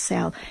discount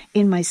sale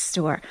in my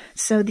store.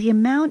 So the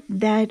amount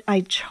that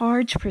I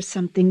charge for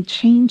something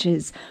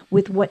changes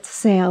with what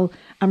sale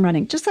I'm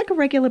running, just like a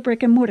regular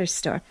brick and mortar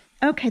store.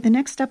 Okay, the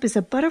next up is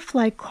a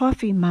butterfly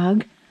coffee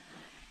mug,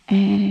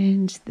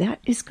 and that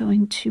is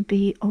going to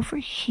be over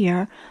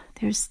here.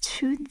 There's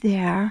two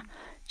there.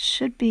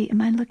 Should be,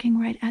 am I looking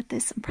right at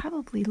this? I'm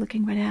probably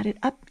looking right at it.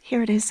 Up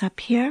here it is, up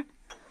here.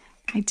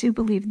 I do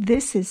believe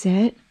this is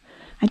it.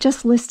 I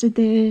just listed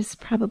this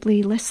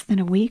probably less than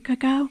a week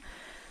ago.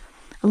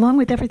 Along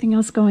with everything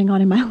else going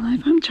on in my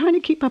life, I'm trying to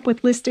keep up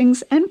with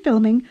listings and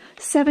filming.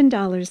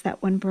 $7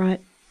 that one brought.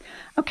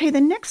 Okay,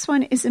 the next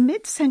one is a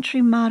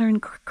mid-century modern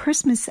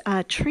Christmas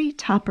tree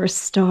topper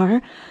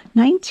star,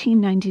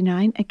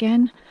 $19.99.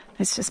 Again,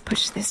 let's just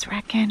push this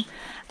rack in.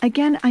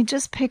 Again, I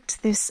just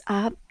picked this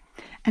up,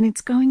 and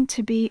it's going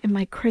to be in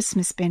my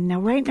Christmas bin.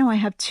 Now, right now I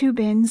have two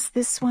bins,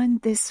 this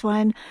one, this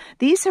one.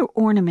 These are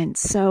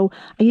ornaments, so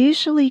I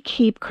usually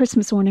keep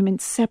Christmas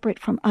ornaments separate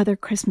from other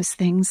Christmas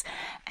things.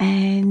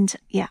 And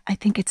yeah, I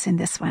think it's in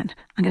this one.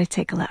 I'm going to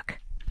take a look.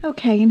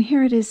 Okay, and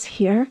here it is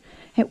here.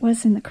 It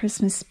was in the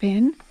Christmas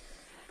bin.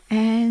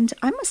 And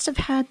I must have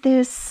had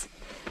this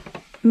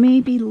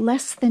maybe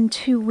less than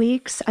 2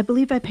 weeks. I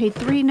believe I paid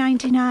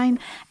 $3.99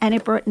 and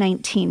it brought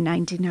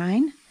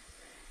 $19.99.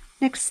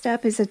 Next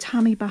up is a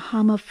Tommy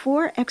Bahama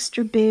 4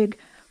 extra big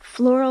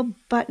floral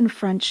button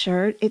front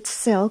shirt. It's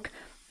silk,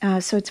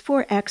 so it's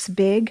 4X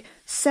big,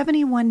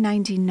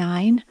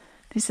 $71.99.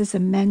 This is a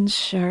men's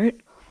shirt.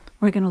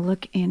 We're going to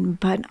look in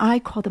I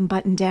call them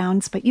button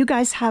downs, but you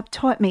guys have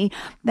taught me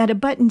that a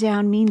button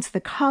down means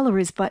the collar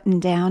is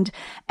buttoned down,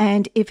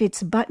 and if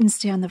it's buttons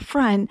down the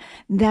front,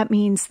 that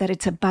means that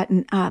it's a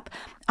button up.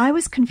 I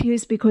was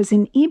confused because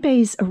in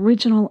eBay's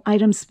original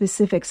item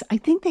specifics, I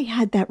think they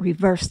had that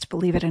reversed,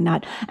 believe it or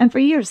not. And for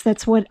years,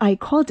 that's what I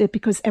called it,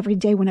 because every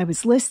day when I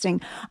was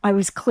listing, I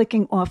was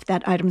clicking off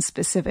that item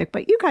specific.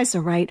 But you guys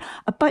are right.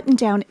 A button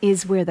down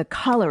is where the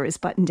collar is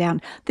buttoned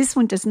down. This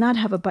one does not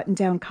have a button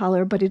down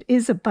collar, but it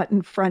is a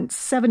button front,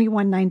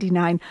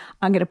 $71.99.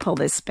 I'm going to pull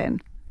this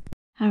pin.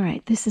 All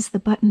right, this is the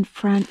button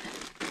front.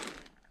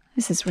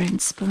 This is Rain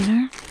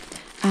Spooner.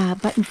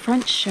 Button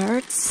front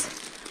shirts.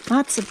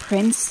 Lots of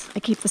prints. I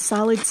keep the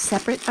solids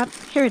separate. Up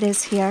here it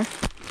is here.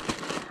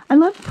 I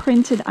love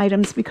printed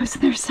items because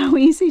they're so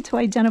easy to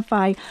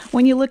identify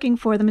when you're looking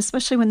for them,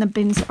 especially when the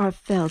bins are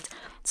filled.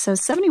 So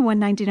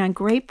 $71.99,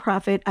 great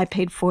profit. I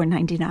paid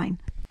 $4.99.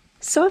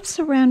 Soft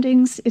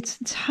surroundings. It's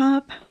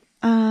top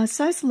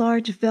size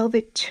large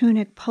velvet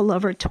tunic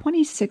pullover,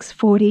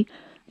 $26.40.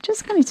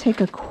 Just going to take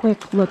a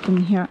quick look in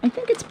here. I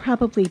think it's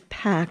probably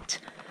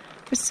packed.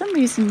 For some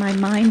reason, my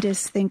mind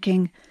is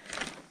thinking,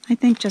 I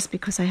think just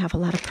because I have a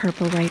lot of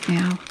purple right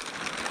now.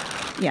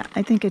 Yeah,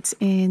 I think it's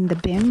in the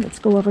bin. Let's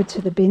go over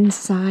to the bin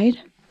side.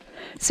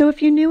 So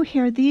if you're new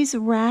here, these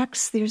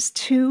racks, there's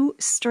two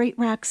straight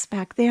racks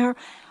back there,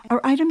 are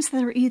items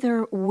that are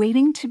either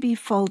waiting to be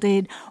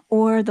folded,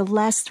 or the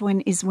last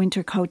one is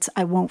winter coats.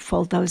 I won't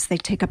fold those. They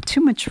take up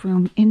too much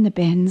room in the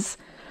bins,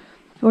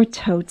 or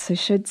totes, I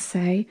should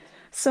say.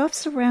 Soft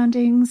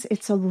surroundings,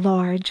 it's a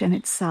large and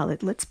it's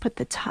solid. Let's put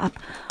the top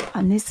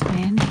on this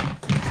bin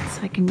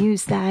so I can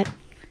use that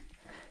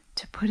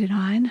to put it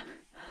on.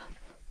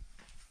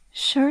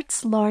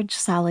 Shirts, large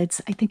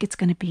solids. I think it's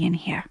going to be in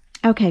here.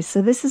 Okay,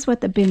 so this is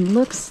what the bin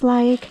looks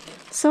like.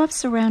 Soft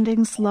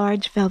surroundings,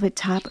 large velvet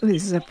top. Ooh,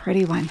 this is a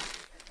pretty one.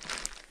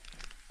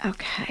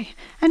 Okay,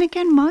 and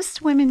again,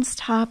 most women's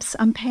tops,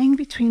 I'm paying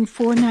between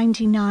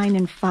 $4.99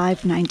 and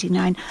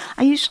 $5.99.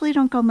 I usually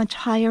don't go much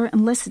higher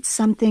unless it's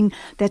something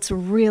that's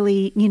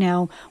really, you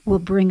know, will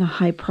bring a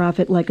high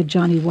profit like a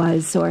Johnny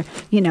Was or,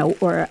 you know,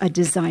 or a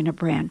designer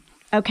brand.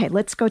 Okay,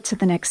 let's go to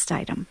the next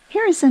item.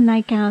 Here is a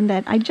nightgown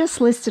that I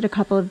just listed a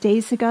couple of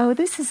days ago.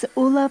 This is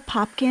Ulla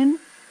Popkin.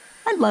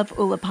 I love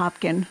Ulla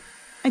Popkin.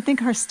 I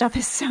think her stuff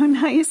is so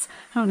nice.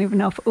 I don't even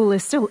know if Ulla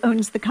still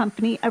owns the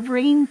company. A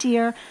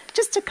reindeer,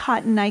 just a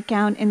cotton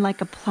nightgown in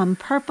like a plum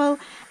purple.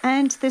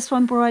 And this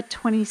one brought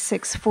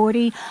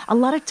 $26.40. A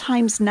lot of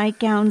times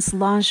nightgowns,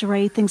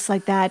 lingerie, things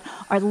like that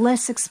are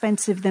less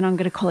expensive than, I'm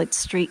going to call it,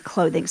 street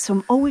clothing. So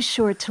I'm always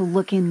sure to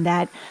look in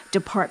that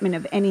department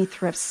of any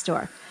thrift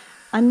store.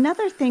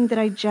 Another thing that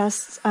I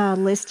just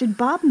listed,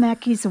 Bob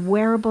Mackey's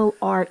wearable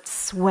art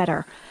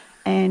sweater.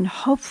 And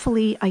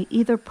hopefully I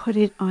either put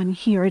it on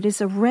here. It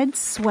is a red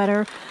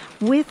sweater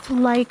with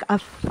like a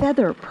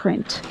feather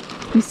print.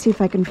 Let me see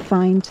if I can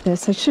find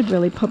this. I should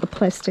really pull the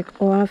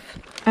plastic off.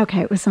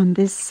 Okay, it was on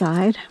this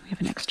side. We have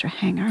an extra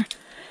hanger.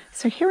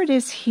 So here it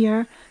is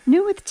here,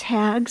 new with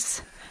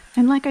tags.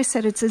 And like I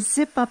said, it's a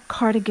zip-up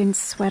cardigan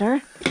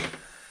sweater.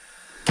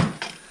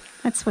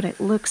 That's what it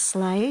looks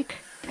like.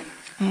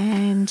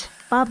 And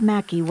Bob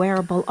Mackie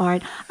wearable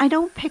art. I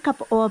don't pick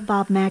up all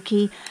Bob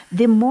Mackie.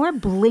 The more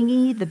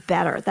blingy, the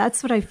better.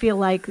 That's what I feel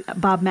like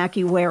Bob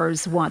Mackie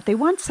wearers want. They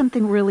want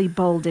something really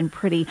bold and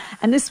pretty.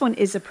 And this one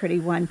is a pretty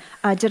one.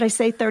 Did I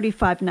say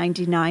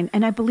 $35.99?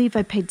 And I believe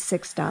I paid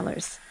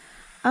 $6.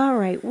 All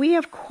right, we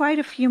have quite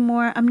a few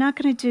more. I'm not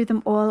going to do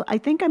them all. I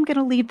think I'm going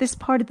to leave this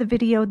part of the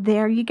video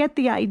there. You get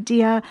the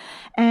idea,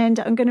 and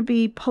I'm going to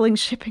be pulling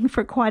shipping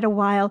for quite a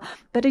while,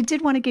 but I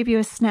did want to give you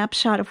a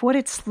snapshot of what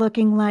it's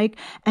looking like,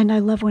 and I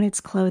love when it's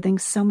clothing,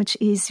 so much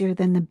easier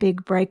than the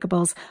big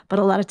breakables, but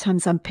a lot of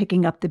times I'm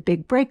picking up the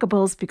big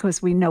breakables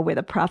because we know where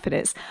the profit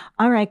is.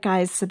 All right,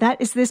 guys, so that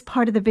is this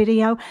part of the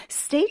video.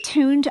 Stay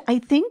tuned. I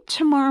think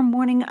tomorrow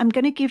morning I'm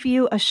going to give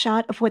you a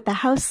shot of what the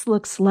house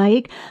looks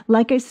like.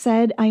 Like I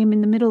said, I am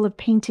in the middle of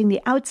painting the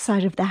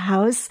outside of the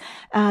house.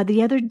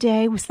 The other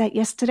day, was that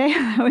yesterday?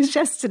 It was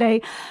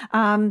yesterday.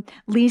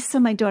 Lisa,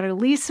 my daughter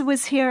Lisa,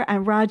 was here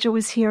and Roger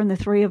was here, and the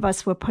three of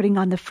us were putting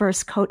on the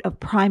first coat of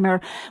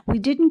primer. We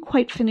didn't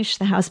quite finish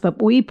the house,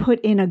 but we put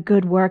in a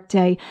good work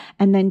day.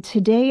 And then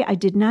today I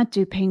did not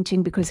do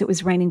painting because it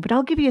was raining, but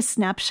I'll give you a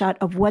snapshot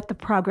of what the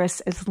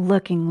progress is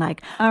looking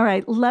like. All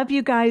right. Love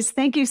you guys.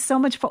 Thank you so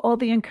much for all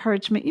the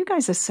encouragement. You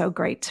guys are so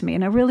great to me,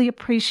 and I really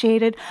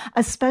appreciate it.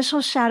 A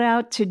special shout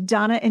out to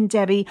Donna and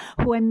Debbie,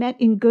 who I met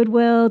in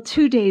Goodwill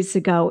 2 days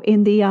ago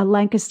in the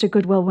Lancaster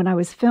Goodwill when I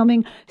was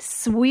filming.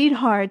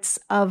 Sweethearts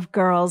of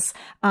girls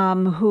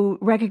who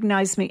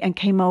recognized me and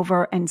came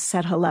over and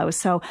said hello.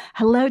 So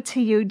hello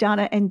to you,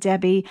 Donna and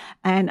Debbie,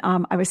 and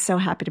I was so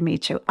happy to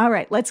meet you. All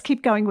right, let's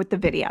keep going with the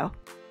video.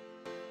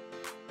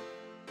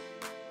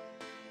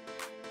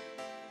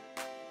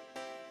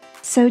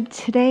 So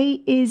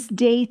today is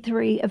day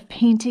 3 of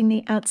painting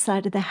the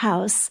outside of the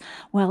house.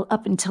 Well,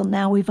 up until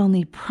now, we've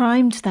only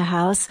primed the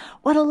house.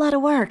 What a lot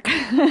of work.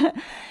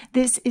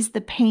 This is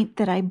the paint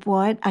that I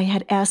bought. I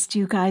had asked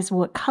you guys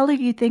what color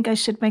you think I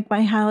should make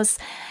my house,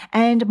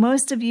 and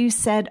most of you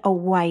said a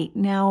white.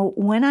 Now,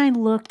 when I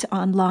looked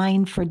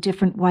online for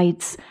different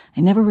whites,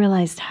 I never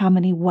realized how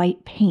many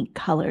white paint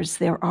colors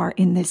there are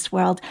in this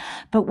world,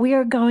 but we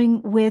are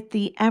going with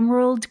the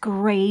Emerald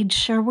Grade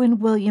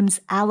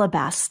Sherwin-Williams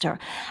Alabaster.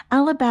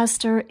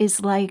 Alabaster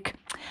is like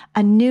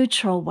a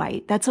neutral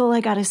white. That's all I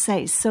got to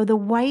say. So the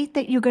white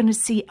that you're going to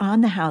see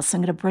on the house,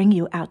 I'm going to bring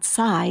you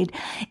outside,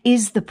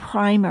 is the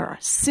primer.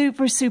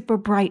 Super, super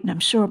bright. And I'm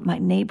sure my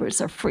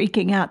neighbors are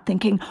freaking out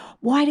thinking,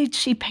 why did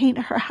she paint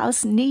her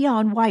house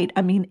neon white?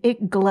 I mean,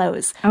 it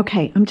glows.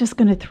 Okay, I'm just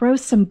going to throw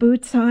some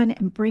boots on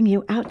and bring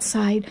you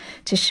outside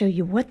to show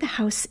you what the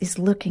house is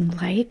looking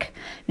like.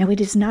 Now,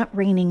 it is not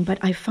raining, but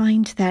I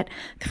find that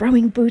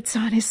throwing boots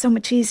on is so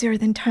much easier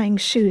than tying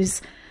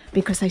shoes,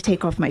 because I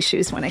take off my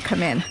shoes when I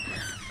come in.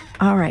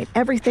 All right,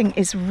 everything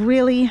is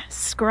really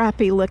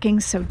scrappy looking,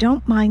 so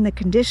don't mind the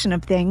condition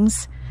of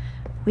things.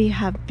 We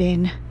have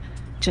been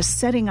just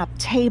setting up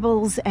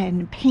tables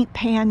and paint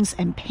pans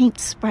and paint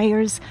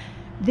sprayers.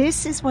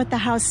 This is what the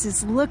house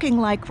is looking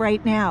like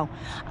right now.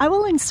 I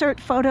will insert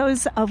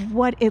photos of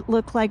what it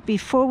looked like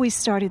before we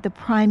started the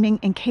priming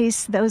in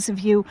case those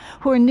of you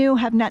who are new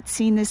have not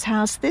seen this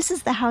house. This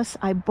is the house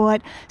I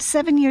bought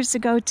 7 years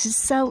ago to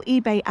sell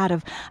eBay out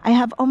of. I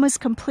have almost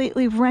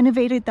completely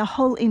renovated the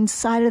whole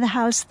inside of the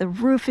house. The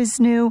roof is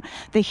new.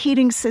 The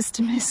heating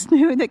system is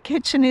new. The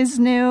kitchen is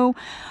new.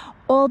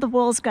 All the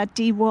walls got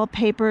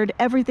de-wallpapered.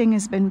 Everything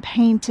has been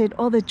painted.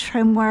 All the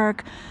trim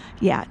work.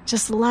 Yeah,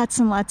 just lots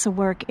and lots of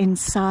work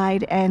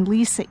inside. And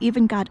Lisa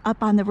even got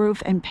up on the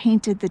roof and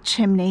painted the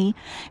chimney.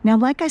 Now,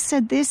 like I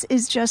said, this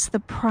is just the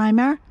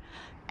primer.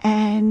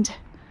 And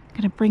I'm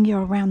going to bring you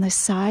around this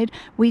side.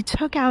 We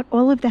took out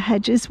all of the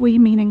hedges. We,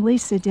 meaning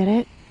Lisa, did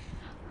it.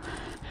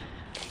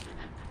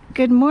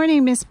 Good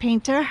morning, Miss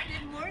Painter.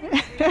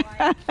 Good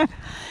morning.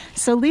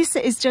 So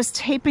Lisa is just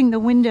taping the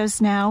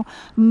windows now.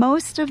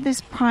 Most of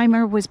this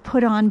primer was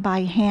put on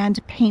by hand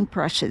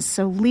paintbrushes.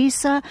 So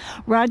Lisa,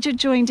 Roger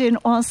joined in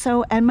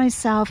also, and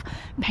myself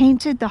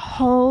painted the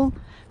whole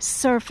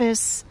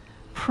surface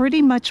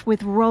pretty much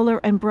with roller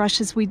and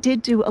brushes. We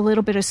did do a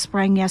little bit of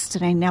spraying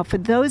yesterday. Now, for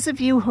those of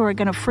you who are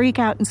going to freak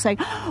out and say,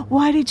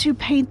 why did you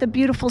paint the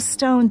beautiful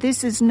stone?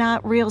 This is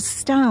not real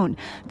stone.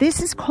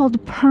 This is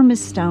called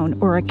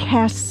permastone, or a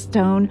cast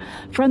stone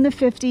from the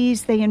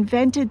 50s. They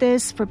invented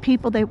this for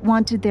people that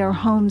wanted their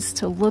homes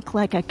to look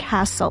like a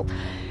castle,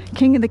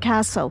 king of the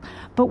castle.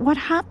 But what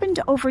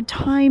happened over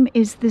time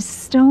is the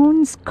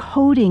stone's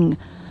coating,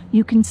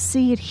 you can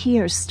see it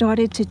here,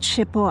 started to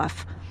chip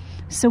off.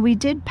 So we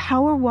did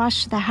power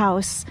wash the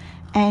house,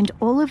 and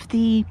all of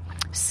the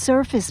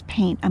surface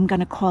paint, I'm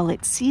going to call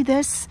it, see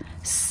this,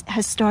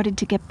 has started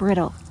to get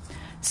brittle.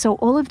 So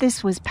all of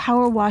this was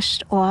power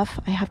washed off.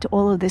 I have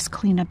all of this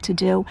cleanup to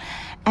do.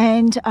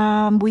 And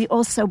we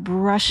also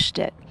brushed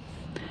it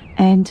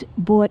and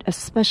bought a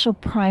special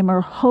primer,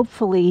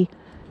 hopefully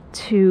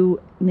to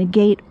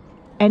negate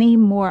any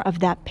more of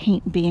that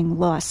paint being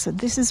lost. So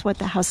this is what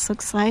the house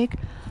looks like.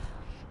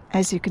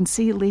 As you can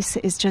see,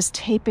 Lisa is just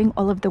taping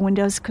all of the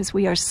windows because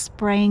we are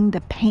spraying the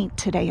paint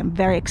today. I'm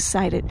very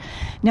excited.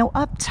 Now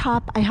up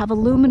top, I have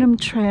aluminum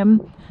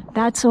trim.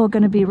 That's all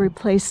going to be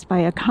replaced by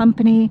a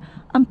company.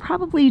 I'm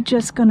probably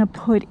just going to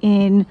put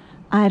in,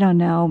 I don't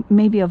know,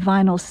 maybe a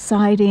vinyl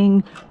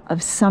siding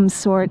of some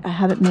sort. I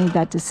haven't made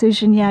that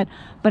decision yet,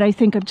 but I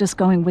think I'm just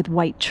going with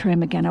white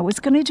trim again. I was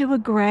going to do a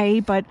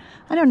gray, but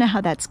I don't know how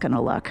that's going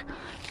to look.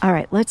 All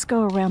right, let's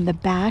go around the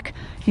back.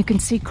 You can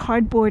see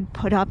cardboard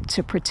put up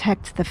to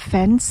protect the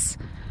fence.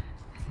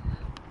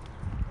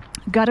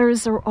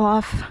 Gutters are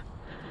off.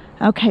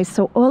 Okay,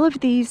 so all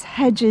of these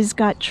hedges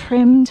got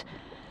trimmed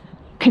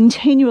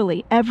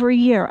continually every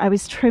year. I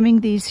was trimming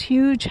these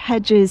huge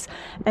hedges,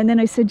 and then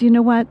I said, you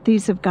know what,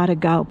 these have got to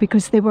go,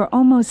 because they were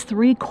almost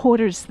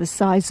 3/4 the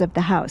size of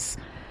the house.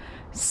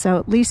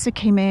 So Lisa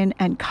came in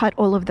and cut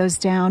all of those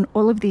down.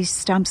 All of these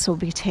stumps will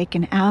be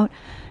taken out.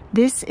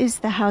 This is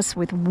the house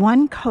with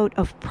one coat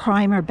of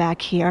primer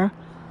back here.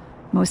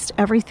 Most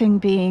everything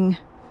being,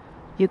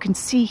 you can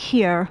see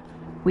here,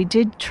 we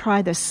did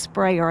try the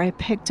sprayer. I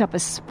picked up a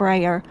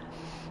sprayer,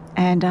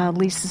 and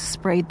Lisa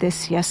sprayed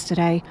this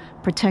yesterday,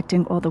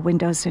 protecting all the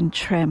windows and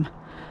trim.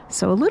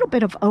 So a little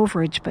bit of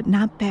overage, but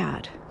not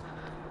bad.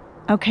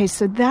 Okay,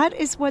 so that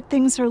is what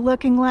things are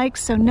looking like.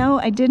 So no,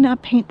 I did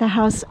not paint the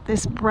house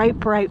this bright,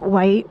 bright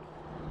white.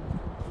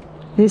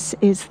 This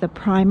is the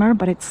primer,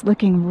 but it's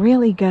looking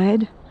really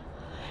good.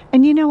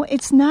 And you know,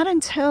 it's not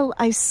until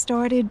I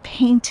started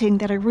painting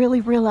that I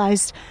really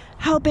realized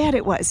how bad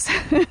it was.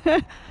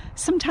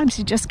 Sometimes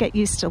you just get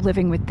used to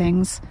living with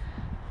things.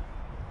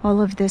 All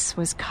of this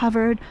was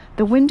covered.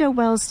 The window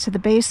wells to the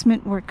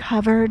basement were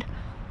covered.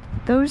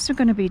 Those are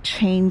going to be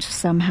changed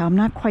somehow. I'm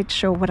not quite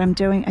sure what I'm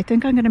doing. I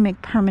think I'm going to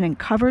make permanent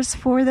covers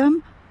for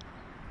them.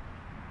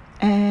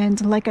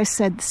 And like I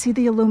said, see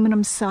the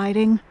aluminum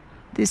siding?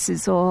 This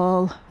is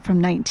all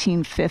from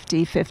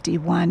 1950,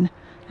 51.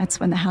 That's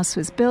when the house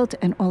was built,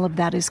 and all of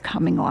that is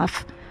coming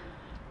off.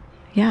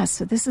 Yeah,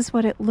 so this is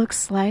what it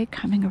looks like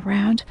coming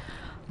around.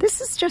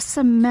 This is just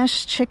some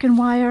mesh chicken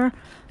wire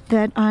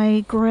that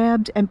I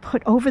grabbed and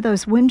put over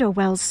those window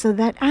wells so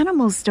that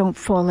animals don't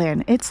fall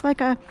in. It's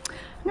like a,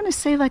 I'm going to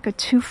say like a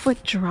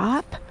 2-foot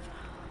drop.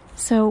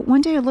 So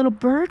one day a little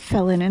bird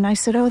fell in, and I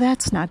said, oh,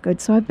 that's not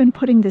good. So I've been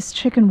putting this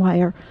chicken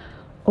wire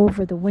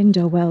over the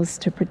window wells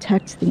to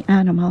protect the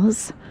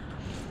animals.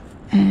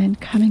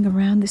 And coming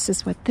around, this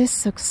is what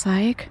this looks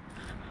like.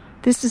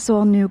 This is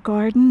all new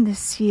garden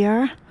this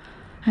year.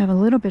 I have a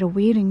little bit of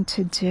weeding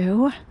to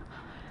do.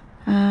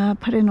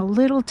 Put in a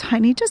little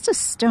tiny, just a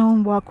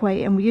stone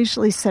walkway, and we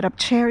usually set up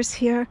chairs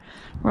here.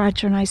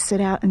 Roger and I sit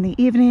out in the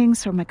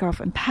evenings, or my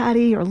girlfriend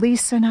Patty, or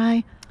Lisa and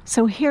I.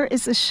 So here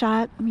is a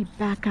shot. Let me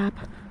back up.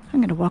 I'm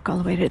going to walk all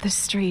the way to the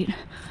street.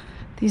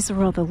 These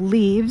are all the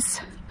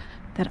leaves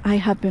that I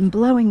have been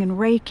blowing and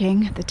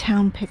raking. The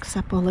town picks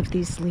up all of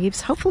these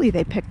leaves. Hopefully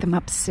they pick them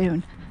up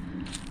soon.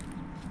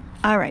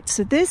 All right,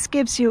 so this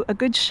gives you a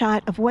good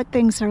shot of what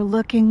things are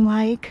looking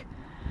like.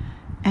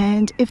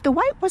 And if the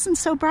white wasn't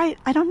so bright,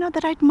 I don't know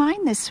that I'd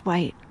mind this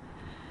white.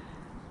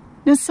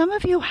 Now, some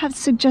of you have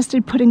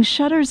suggested putting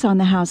shutters on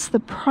the house. The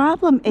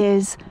problem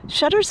is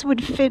shutters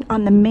would fit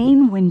on the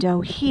main window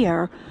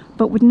here,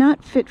 but would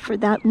not fit for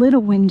that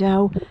little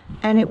window,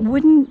 and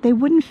they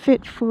wouldn't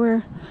fit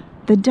for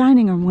the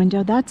dining room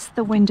window. That's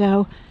the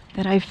window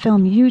that I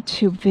film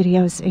YouTube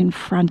videos in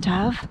front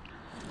of.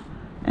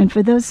 And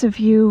for those of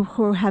you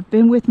who have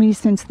been with me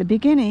since the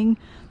beginning,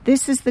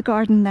 this is the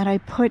garden that I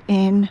put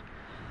in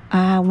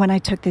when I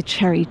took the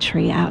cherry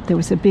tree out. There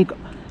was a big,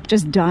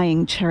 just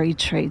dying cherry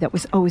tree that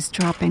was always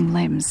dropping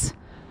limbs.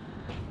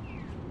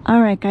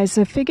 All right, guys,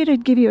 I figured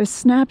I'd give you a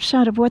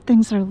snapshot of what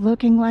things are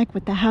looking like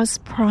with the house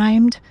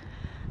primed.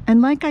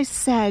 And like I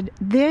said,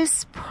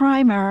 this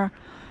primer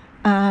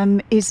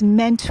is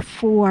meant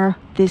for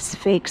this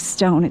fake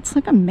stone. It's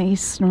like a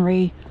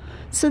masonry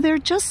So they're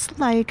just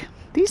like,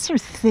 these are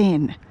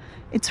thin.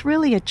 It's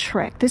really a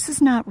trick. This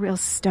is not real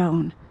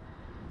stone.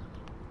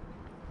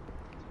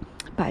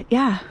 But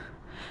yeah,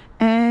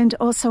 and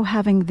also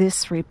having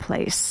this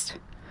replaced.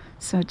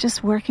 So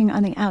just working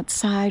on the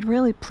outside,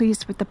 really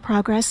pleased with the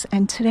progress.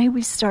 And today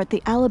we start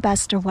the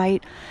alabaster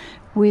white,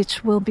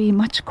 which will be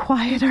much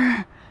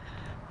quieter.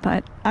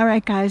 But all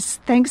right, guys,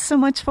 thanks so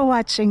much for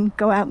watching.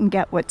 Go out and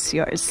get what's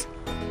yours.